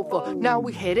a Rover. Now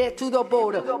we headed to the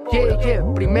border. Yeah, yeah.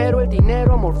 Primero el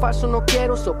dinero, amor falso no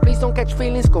quiero. So please don't catch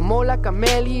feelings como la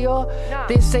camellia.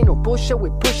 This ain't no bullshit, we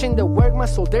pushing the work. My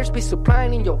soldiers be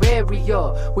supplying in your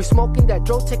area. We smoking that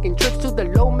dope, taking trips to the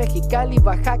low Mexicali,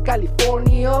 Baja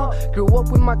California. Grew up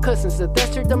with my cousins, the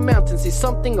desert, the mountains. It's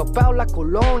something about La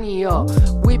Colonia.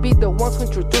 We be the ones who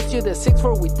introduced you the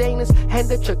 6'4" with Dana's and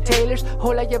the Chuck Taylors.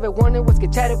 All I ever wanted was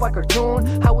get chatted by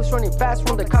cartoon. I was running fast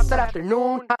from the cops that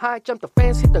afternoon. I jumped the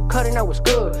fence, hit the cut, and I was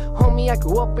good. Homie, I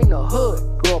grew up in the hood.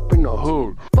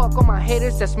 Fuck all my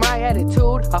haters, that's my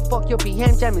attitude. I fuck your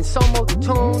BM jamming some of the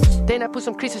tunes. Then I put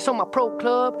some creases on my pro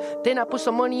club. Then I put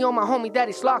some money on my homie that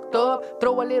is locked up.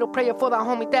 Throw a little prayer for that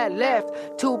homie that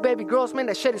left. 2 baby girls, man,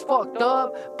 that shit is fucked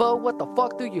up. But what the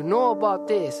fuck do you know about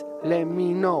this? Let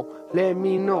me know.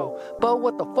 But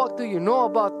what the fuck do you know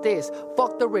about this?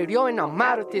 Fuck the radio and I'm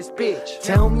out of this bitch.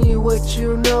 Tell me what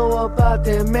you know about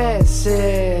the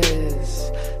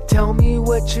masses. Tell me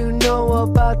what you know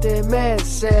about the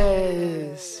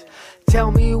masses.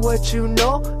 Tell me what you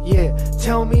know, yeah.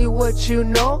 Tell me what you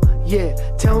know, yeah.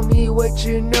 Tell me what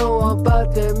you know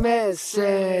about the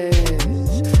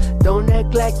masses. Don't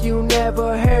act like you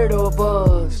never heard of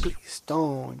us. Please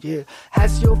don't, yeah.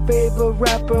 Has your favorite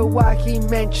rapper, why he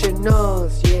mention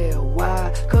us? Yeah,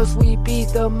 why? Cause we be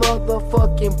the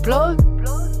motherfucking plug.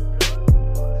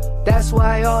 That's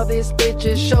why all these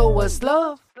bitches show us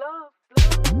love.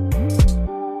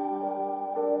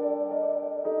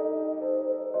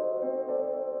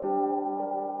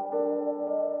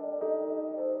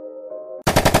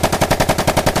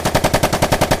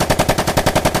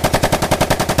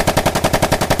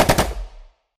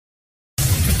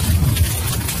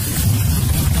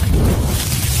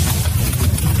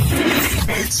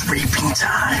 It's repeat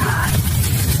time.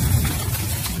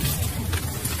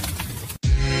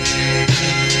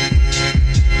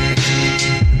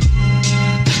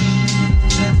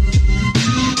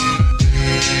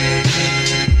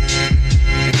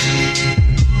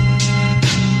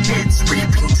 It's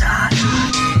repeat time.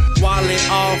 While it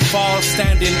all falls,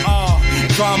 stand in awe.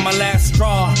 Draw my last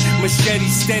straw. Machete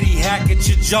steady, hack at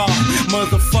your jaw.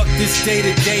 Motherfuck this day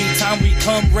to day. Time we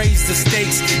come raise the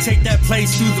stakes. Take that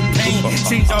place through the pain.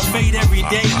 Change our fate every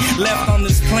day. Left on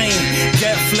this plane.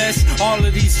 Dead flesh, all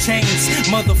of these chains.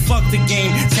 Motherfuck the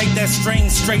game. Take that strain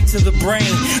straight to the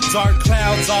brain. Dark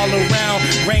clouds all around.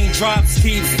 Raindrops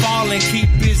keep falling. Keep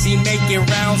busy making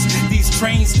rounds. These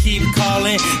trains keep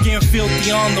calling. Getting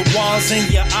filthy on the walls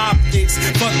and your optics.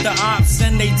 Fuck the ops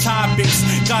and they topics.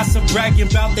 Gossip bragging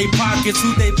about they pockets.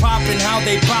 Who they poppin', how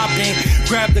they poppin'.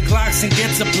 Grab the Glocks and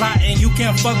get to plotting. You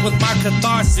can't fuck with my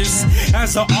catharsis.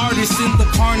 As an artist in the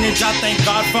carnage, I thank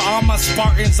God for all my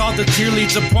Spartans. All the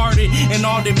cheerleaders departed and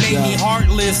all that made me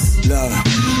heartless.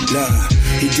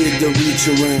 He did the reach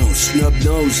around. Snub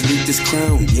nose, leaked his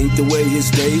crown. Yanked away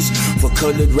his days for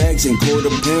colored rags and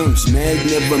quarter pounds. Mag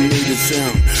never made a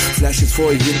sound. Flashes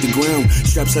before he hit the ground.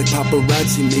 Straps like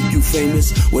paparazzi make you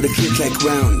famous with a kick like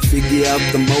round. Figure out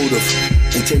the motive.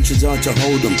 Intentions are to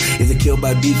hold them. Either killed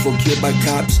by beef or killed by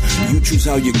cops. You choose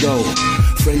how you go.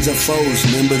 Friends or foes,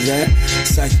 remember that?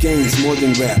 Side gains more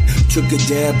than rap. Took a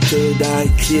dab, third eye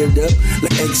cleared up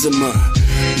like eczema.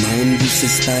 Mom used to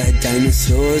spy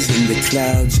dinosaurs in the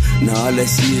clouds. Now all I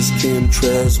see is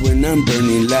chemtrails when I'm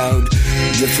burning loud.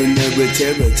 Different era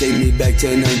terror, take me back to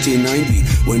 1990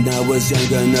 when I was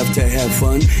young enough to have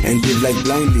fun and live like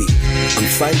blindly. I'm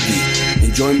 5D,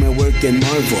 enjoy my work and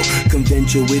marvel. Come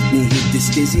venture with me, hit this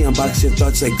dizzy, unbox your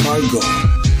thoughts like cargo.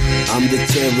 I'm the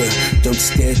terror, don't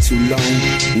stare too long.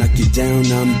 Knock you down,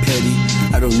 I'm petty,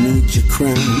 I don't need your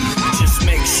crown. Just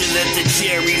make sure that the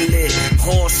cherry lit.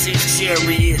 Horses,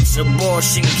 chariots,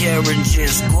 abortion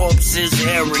carriages, corpses,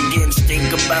 arrogance.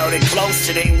 Think about it close,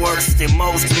 it ain't worse than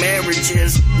most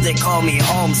marriages. They call me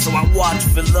home, so I watch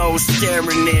for those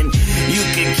staring in. You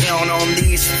can count on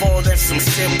these four, that's some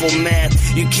simple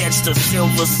math. You catch the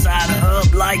silver side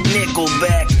up like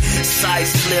Nickelback. Side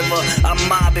sliver, I'm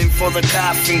mobbing for the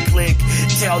coffin click.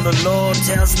 Tell the Lord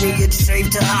tells me it's safe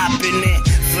to hop in it.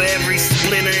 For every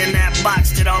splinter in that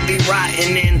box that I'll be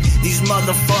rotting in. These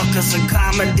motherfuckers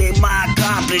accommodate my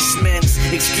accomplishments.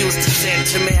 Excuse the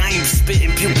sentiment, I ain't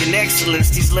spitting puking excellence.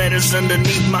 These letters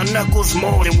underneath my knuckles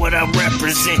more than what I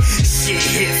represent. Shit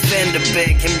hit fender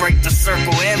bank and break the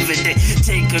circle evident.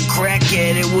 Take a crack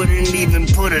at it, wouldn't even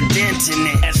put a dent in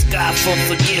it. Ask God for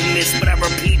forgiveness, but I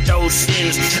repeat those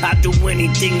sins. I do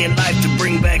anything in life to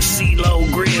bring back CeeLo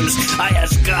Grims. I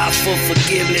ask God for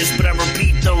forgiveness, but I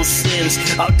repeat those sins.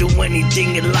 I'll do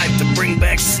anything in life to bring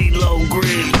back CeeLo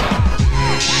Grims.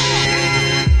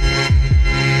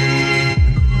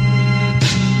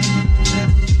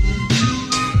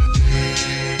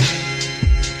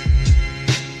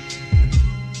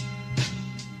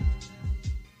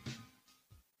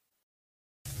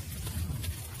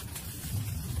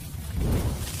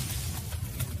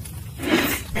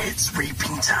 It's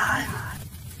reaping time.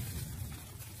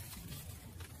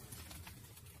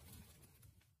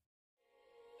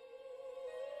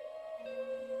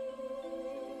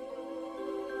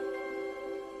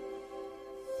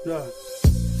 Look,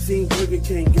 seeing Burger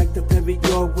King, act up every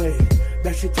your way.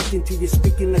 Bash your chicken till you're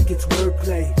speaking like it's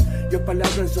wordplay. Your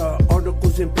palabras are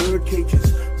articles in bird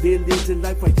cages. Billions in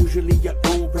life are usually your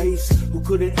own race. Who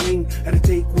couldn't hang, had to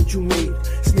take what you made.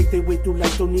 Snake their way through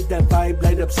life, don't need that vibe,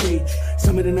 light up stage.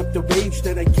 Summoning up the rage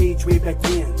that I caged way back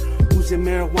then. Using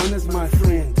marijuana's my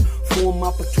friend. Form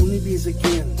opportunities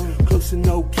again. Close to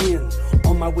no kin.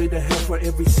 On my way to hell for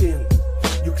every sin.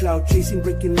 You cloud chasing,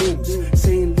 breaking limbs,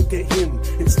 saying look at him,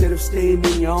 instead of staying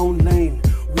in your own lane.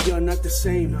 We are not the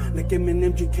same, like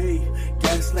Eminem MGK.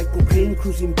 Gas like cocaine,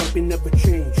 cruising, bumping, never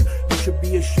change. You should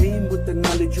be ashamed with the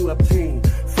knowledge you obtain.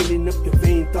 Filling up your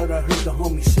vein, thought I heard the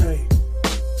homie say,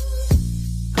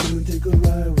 come and take a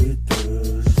ride with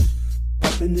us.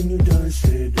 Pop and then you done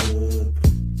straight up.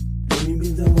 Let me be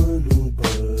the one who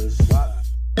buzz.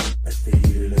 I stay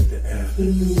here like the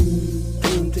afternoon.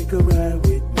 Come take a ride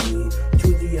with me to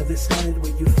the other side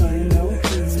where you find out.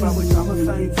 Spot where I'ma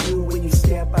find you when you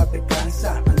step out the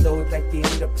casa. Unload like the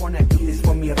end of porn, I do this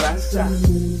for mi raza.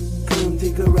 Come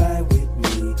take a ride with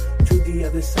me to the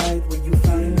other side where you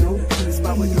find out.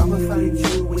 Spot where I'ma find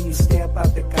you when you step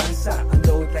out the casa.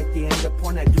 Unload like the end of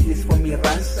porn, I do this for mi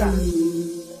raza.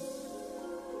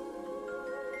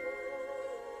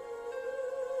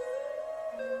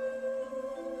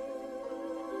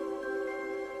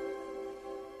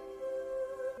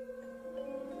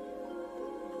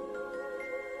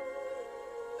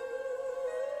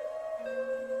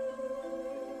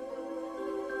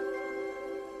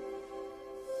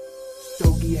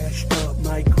 Stogie ashed up,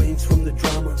 migraines from the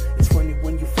drama. It's funny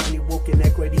when you finally woke and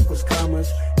act right equals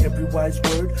commas. Every wise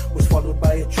word was followed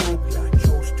by a chunk. I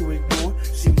chose to ignore,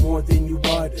 see more than you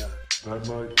order. That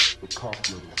night, the cop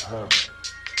let us have it.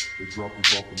 They dropped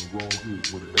us off in the wrong hood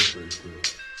where the essay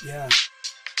said. Yeah,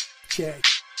 check.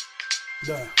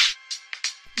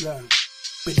 Look.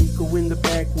 Perico in the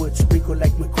backwoods, sprinkle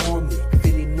like McCormick.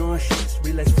 Feeling nauseous,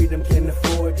 realize freedom can't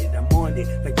afford it. I'm on it,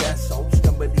 like assault,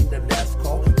 stumbling the last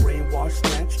call. Brainwashed,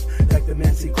 snatched, like the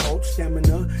Manson cult.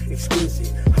 Stamina,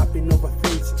 exquisite, hopping over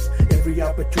fences. Every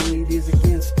opportunity is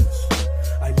against us.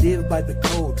 I live by the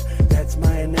code, that's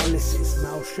my analysis.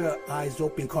 Mouth shut, eyes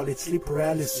open, call it sleep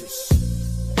paralysis.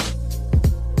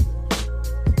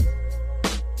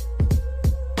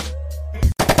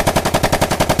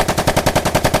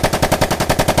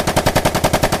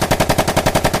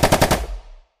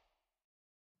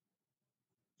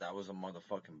 That was a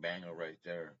motherfucking banger right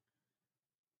there.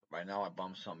 Right now I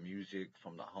bump some music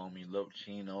from the homie Lil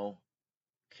Chino,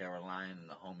 Caroline, and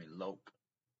the homie Loke.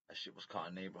 That shit was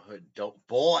called Neighborhood Dope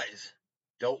Boys.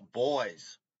 Dope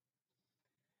Boys.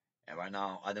 And right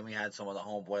now, I think we had some of the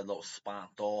homeboy Lil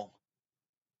Spanto.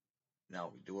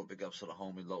 Now we do a big ups to the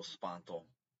homie Lil Spanto.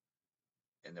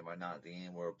 And then right now at the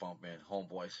end we're bumping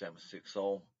Homeboy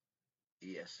 760,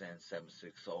 ESN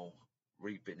 760,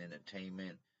 Reaping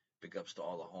Entertainment. Big ups to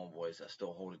all the homeboys that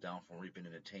still hold it down from Reaping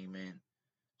Entertainment.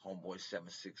 Homeboy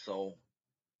 760,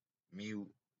 Mute.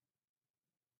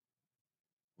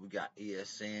 We got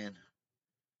ESN,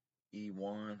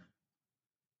 E1.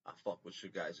 I fuck with you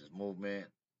guys' movement.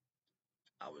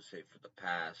 I would say for the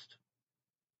past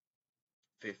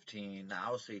 15, now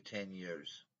I would say 10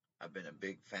 years, I've been a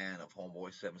big fan of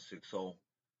Homeboy 760.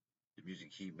 The music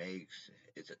he makes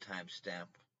is a timestamp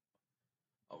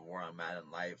of where I'm at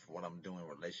in life, what I'm doing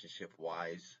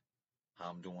relationship-wise, how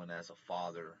I'm doing as a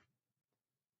father.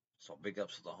 So big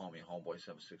ups to the homie, Homeboy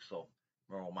 760.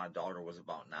 remember when my daughter was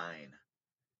about 9.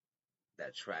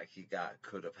 That track he got,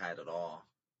 Could Have Had It All.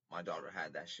 My daughter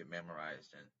had that shit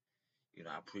memorized, and you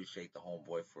know, I appreciate the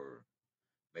homeboy for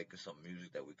making some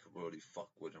music that we could really fuck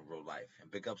with in real life.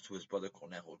 And big ups to his brother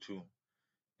Conejo too,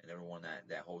 and everyone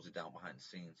that holds it down behind the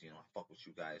scenes. You know, I fuck with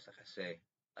you guys. Like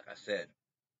I said,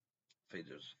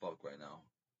 faded as fuck right now.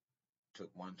 Took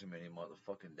one too many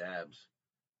motherfucking dabs.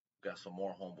 Got some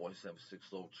more Homeboy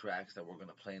 76 Low tracks that we're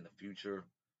gonna play in the future.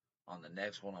 On the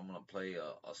next one, I'm gonna play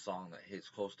a song that hits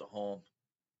close to home.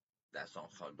 That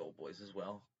song's called Dope Boys as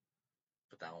well.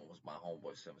 But that one was my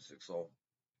Homeboy 760.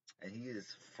 And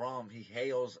he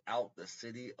hails out the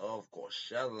city of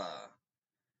Coachella.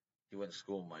 He went to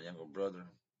school with my younger brother.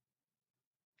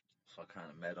 So I kind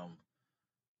of met him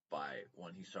by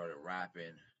when he started rapping.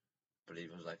 I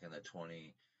believe it was like in the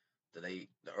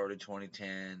early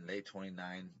 2010, late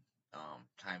 29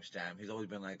 timestamp. He's always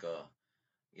been like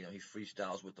he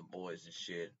freestyles with the boys and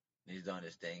shit. And he's done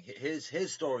his thing.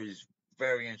 His story is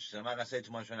very interesting. I'm not gonna say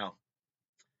too much right now.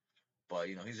 But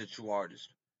you know, he's a true artist,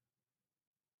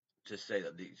 to say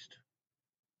the least.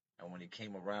 And when he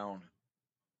came around,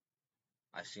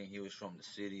 I seen he was from the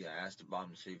city. I asked about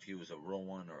him to see if he was a real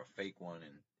one or a fake one,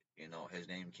 and you know, his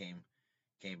name came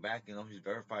back. You know, he's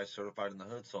verified, certified in the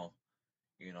hood. So,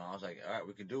 you know, I was like, all right,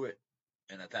 we can do it.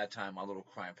 And at that time, my little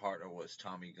crime partner was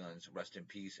Tommy Guns, rest in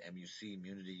peace, MUC,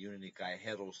 Unity,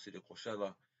 Callejero, City of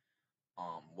Coachella.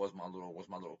 Was my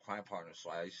little crime partner. So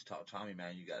I used to tell Tommy,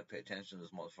 man, you gotta pay attention to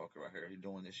this motherfucker right here. He's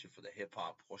doing this shit for the hip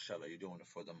hop Coachella. You're doing it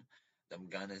for them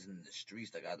gunners in the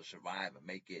streets that gotta survive and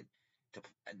make it.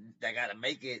 They gotta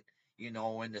make it, you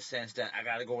know, in the sense that I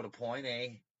gotta go to point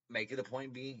A, make it to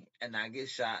point B, and not get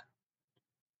shot.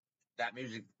 That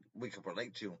music we could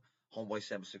relate to. Homeboy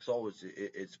 760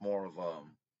 it's more of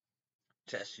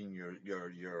testing your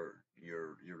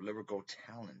lyrical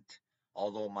talent.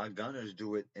 Although my gunners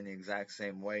do it in the exact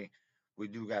same way, we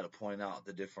do got to point out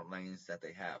the different lanes that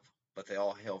they have. But they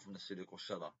all hail from the city of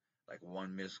Coachella. Like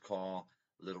One Missed Call,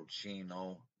 Little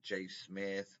Chino, Jay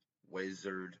Smith,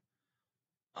 Wizard.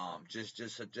 Just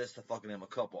to fucking name a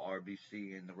couple,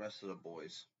 RBC and the rest of the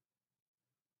boys.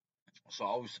 So I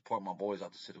always support my boys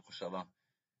out the city of Coachella.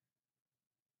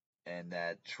 And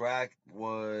that track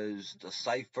was The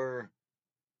Cypher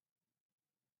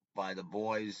by the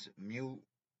boys Mute,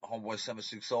 Homeboy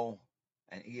 760,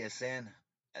 and ESN.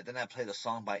 And then I played a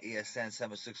song by ESN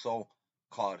 760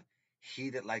 called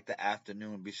Heated Like the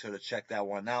Afternoon. Be sure to check that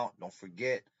one out. Don't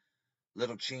forget,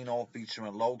 Little Chino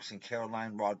featuring Lokes and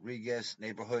Caroline Rodriguez,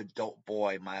 Neighborhood Dope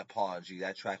Boy. My apology.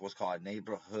 That track was called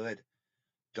Neighborhood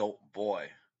Dope Boy.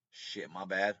 Shit, my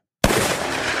bad.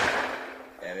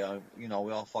 Yeah, you know,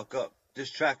 we all fuck up.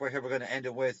 This track right here we're going to end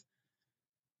it with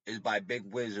is by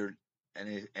Big Wizard.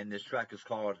 And this track is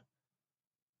called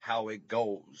How It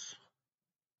Goes.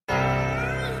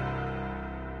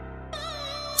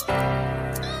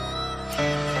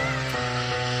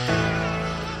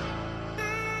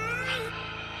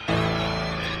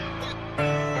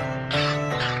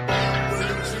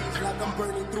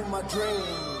 Burning through my dreams.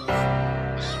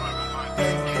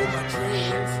 Burning through my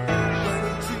dreams.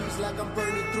 Burning trees like I'm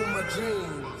burning through my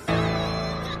dreams.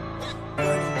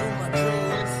 Burning through my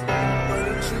dreams.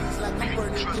 Burning trees like I'm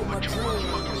burning through my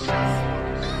dreams.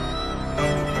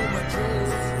 Burning through my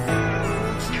dreams.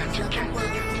 Burning trees like I'm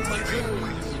burning through my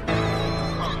dreams.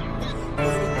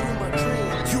 Burning through my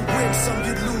dreams. You win some,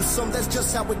 you lose some, that's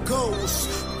just how it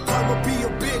goes. Karma be a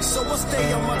bitch, so I'll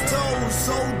stay on my toes.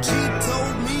 OG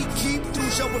told me keep through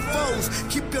showing foes.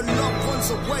 Keep your loved ones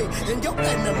away and your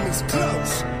enemies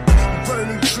close.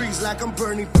 Burning trees like I'm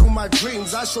burning through my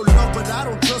dreams. I show love but I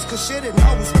don't trust cause shit ain't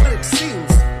always what it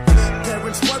seems.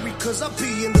 Parents worry cause I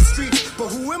be in the streets, but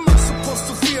who am I supposed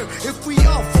to fear if we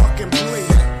all fucking bleed?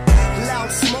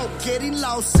 Loud smoke getting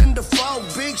lost in the fog.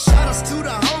 Big shout outs to the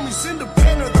homies in the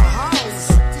pen of the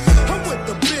house. I'm with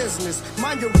the business,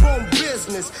 mind your own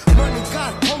business. Money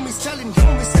got homies telling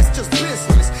homies it's just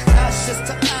business. Ashes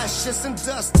to ashes and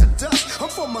dust to dust. I'm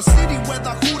from a city where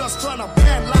the hooters tryna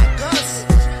ban like us.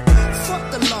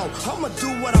 Fuck the law, I'ma do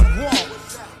what I want.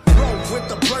 Roll with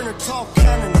the burner, tall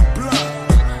cannon of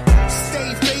blood.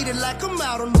 Stay faded like I'm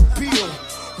out on the peel.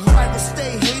 Rivals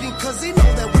stay hating cause they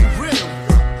know that we real.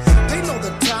 They know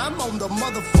the time on the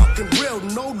motherfucking real.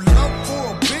 No love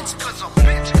for a bitch cause a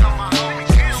bitch got my homie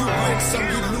killed. You win some,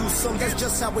 you lose some, that's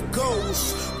just how it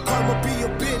goes. Karma be a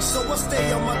bitch, so I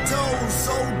stay on my toes.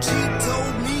 OG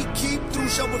told me keep through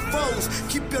showing foes.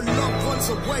 Keep your loved ones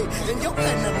away and your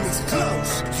enemies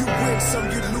close. You win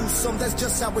some, you lose some, that's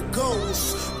just how it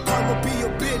goes. Karma be a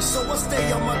bitch, so I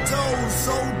stay on my toes.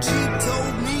 OG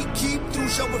told me keep through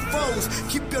show with foes.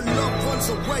 Keep your loved ones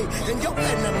away and your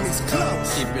enemies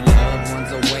close. Keep your loved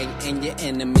ones away and your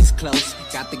enemies close.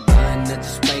 Got the gun to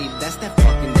spray, that's that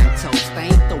fucking them toast. I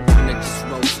ain't the one to just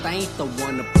roast, I ain't the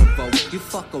one to provoke. You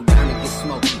fuck around and get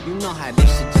smoked, you know how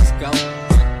this shit just go.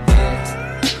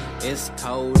 Yeah, it's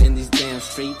cold in these damn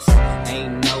streets.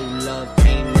 Ain't no love,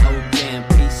 ain't no damn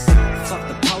peace. Fuck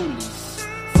the police,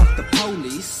 fuck the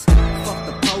police, fuck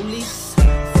the police,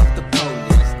 fuck the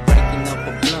police. Breaking up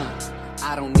a blunt,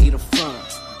 I don't need a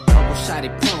front. Double shotty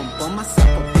pump on myself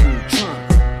up in the trunk.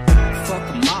 Fuck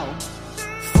 'em all,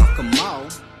 fuck 'em all,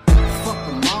 fuck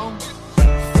 'em all,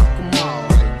 fuck 'em all.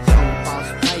 Young boss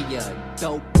player,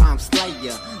 dope rhyme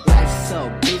slayer. Life's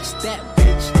up, bitch, that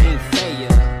bitch ain't fair.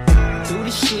 Do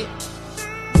the shit,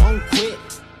 won't quit.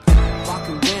 Walk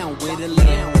around with a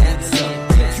limb, that's up.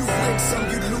 You win some,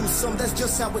 you lose some, that's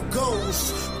just how it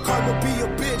goes. Karma be a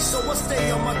bitch, so I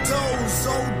stay on my toes.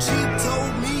 OG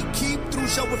told me keep through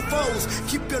show with foes.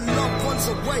 Keep your loved ones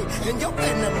away and your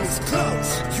enemies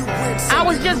close. You win some, I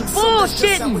was you just lose some, that's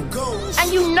just how bullshitting. it goes.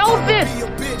 And you know Karma this, be a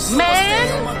bitch, so I man.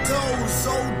 stay on my toes.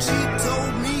 OG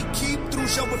told me keep through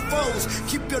show with foes.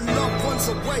 Keep your loved ones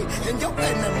away and your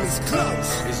enemies close.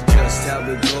 It's just how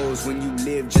it goes when you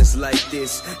live just like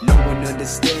this. No one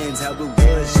understands how it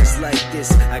was just like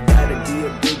this. I gotta be a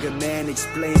bigger man,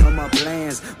 explain all my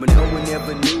plans, but no one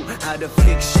ever knew how to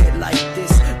fix shit like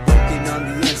this. Broken on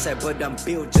the inside, but I'm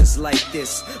built just like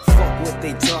this. Fuck what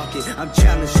they talking, I'm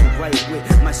challenging right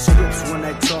with my scripts when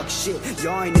I talk shit.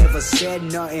 Y'all ain't never said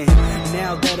nothing.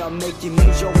 Now that I'm making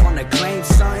moves, y'all wanna claim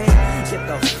something? Get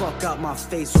the fuck out my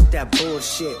face with that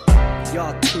bullshit.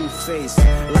 Y'all two-faced,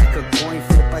 like a coin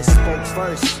flip, I spoke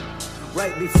first.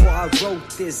 Right before I wrote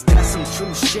this, that's some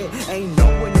true shit. Ain't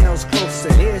no one else close to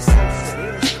this.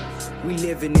 We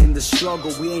living in the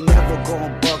struggle, we ain't never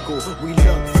gonna buckle. We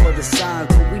look for the signs,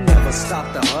 but we never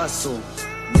stop the hustle.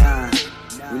 Nah,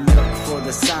 we look for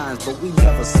the signs, but we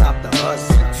never stop the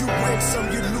hustle. You win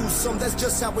some, you lose some, that's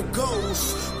just how it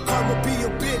goes. Karma be a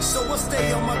bitch, so I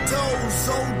stay on my toes.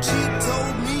 OG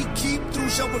told me keep through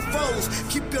show with foes.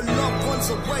 Keep your loved ones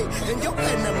away and your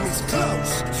enemies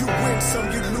close. You win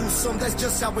some, you lose some, that's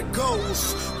just how it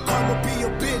goes. Karma be a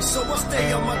bitch, so I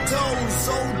stay on my toes.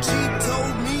 OG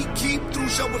told me keep through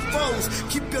show with foes.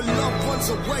 Keep your loved ones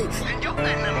away and your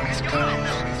enemies close.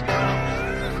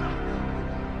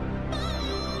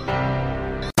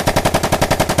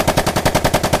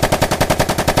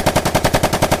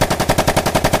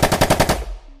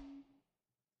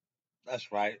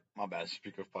 That's right. My bad.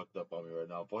 Speaker fucked up on me right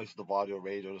now. Voice of the Varrio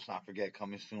Radio. Let's not forget,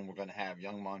 coming soon, we're going to have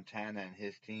Young Montana and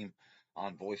his team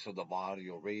on Voice of the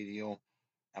Varrio Radio.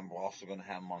 And we're also going to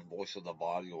have him on Voice of the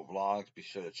Varrio Vlogs. Be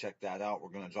sure to check that out. We're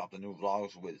going to drop the new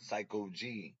vlogs with Psycho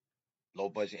G, Low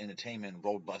Budget Entertainment,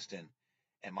 Road Bustin',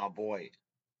 and my boy,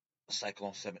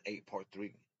 Cyclone 78 Part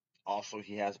 3. Also,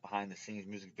 he has behind the scenes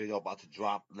music video about to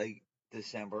drop late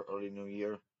December, early New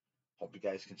Year. Hope you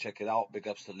guys can check it out. Big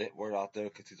ups to Lit Word out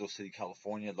there, Cathedral City,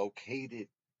 California, located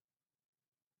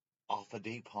off of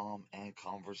Day Palm and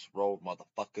Converse Road.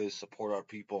 Motherfuckers, support our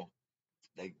people.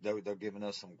 They're giving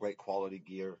us some great quality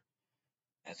gear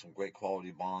and some great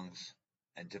quality bongs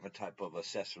and different type of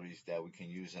accessories that we can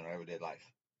use in our everyday life.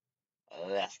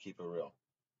 Let's keep it real.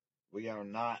 We are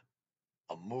not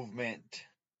a movement.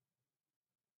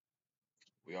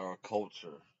 We are a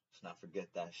culture. Let's not forget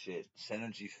that shit.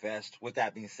 Synergy Fest. With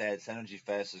that being said, Synergy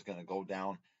Fest is going to go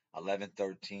down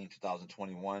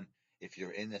 11/13/2021. If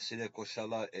you're in the city of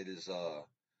Coachella,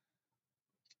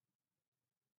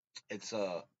 it's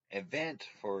a event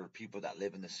for people that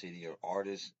live in the city, or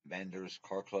artists, vendors,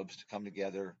 car clubs to come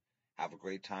together, have a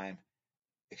great time,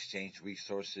 exchange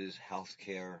resources,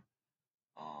 healthcare,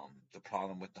 the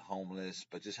problem with the homeless,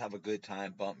 but just have a good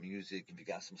time, bump music. If you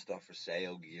got some stuff for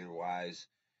sale, gear wise,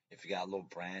 if you got a little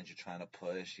brand you're trying to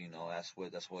push, that's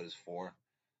what it's for.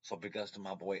 So big ups to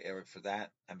my boy Eric for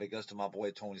that, and big ups to my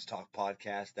boy Tony's Talk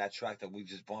Podcast. That track that we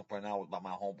just bumped right now was by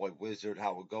my homeboy Wizard,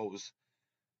 How It Goes.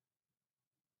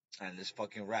 And let's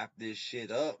fucking wrap this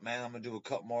shit up, man. I'm gonna do a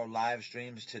couple more live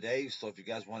streams today, so if you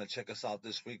guys want to check us out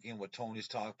this weekend with Tony's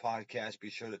Talk Podcast, be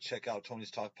sure to check out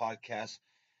Tony's Talk Podcast.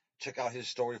 Check out his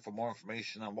story for more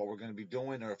information on what we're going to be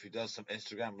doing, or if he does some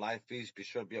Instagram live feeds, be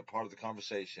sure to be a part of the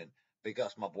conversation. Big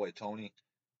ups, my boy Tony.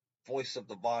 Voice of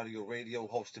the Varrio Radio,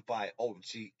 hosted by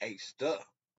OG A-Stuh.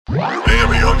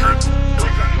 Damn, 800.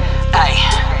 Hey.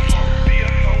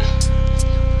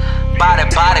 Body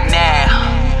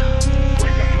now.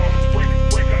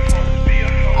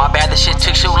 My bad, this shit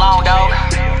took so long, dog.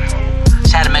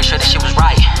 Just had to make sure this shit was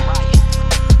right.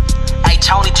 Hey,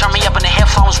 Tony, turn me up in the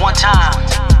headphones one time.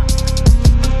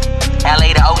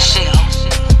 LA to OC.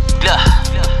 Look.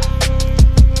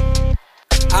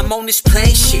 this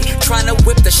plane shit. Tryna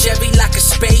whip the Chevy like a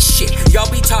spaceship. Y'all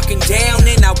be talking down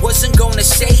and I wasn't gonna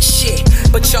say shit,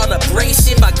 but y'all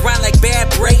abrasive, I grind like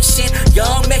bad bracing.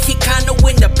 Young Mexicano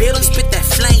in the building, spit that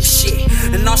flame shit.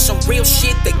 And on some real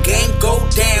shit, the game go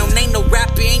down. Ain't no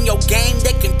rapper in your game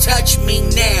that can touch me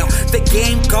now. The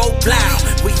game go blow,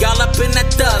 we all up in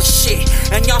that thug shit.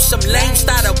 And y'all some lames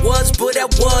thought I was, but I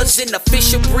wasn't.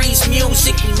 Official Breeze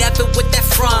music, we never with that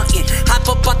frontin'. Hop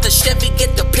up out the Chevy,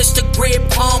 get the pistol grip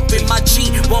pumping. My G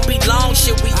won't be long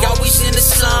shit, we always into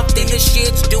something. This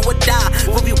shit's do or die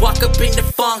when we walk up in the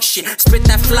function. Spit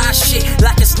that fly shit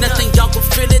like it's nothing, y'all can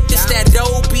feel it. This that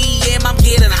OBM, I'm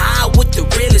getting high with the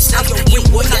realest. You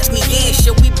what lets me in,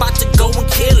 shit, we bout to go and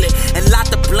kill it. And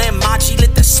light the blend, my G,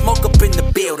 let the smoke up in the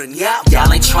building, yeah. Y'all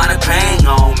ain't tryna bang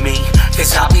on me,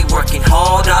 cause I be working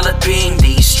hard all up in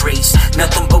these streets.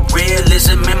 Nothing but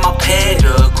realism in my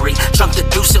pedigree. Drunk the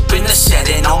deuce up in the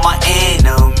setting on my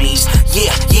enemies.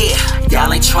 Yeah, yeah,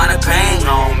 y'all ain't tryna bang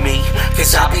on me,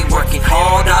 cause I be working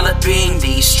hard all up in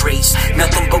these streets.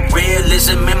 Nothing but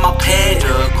realism in my pedigree.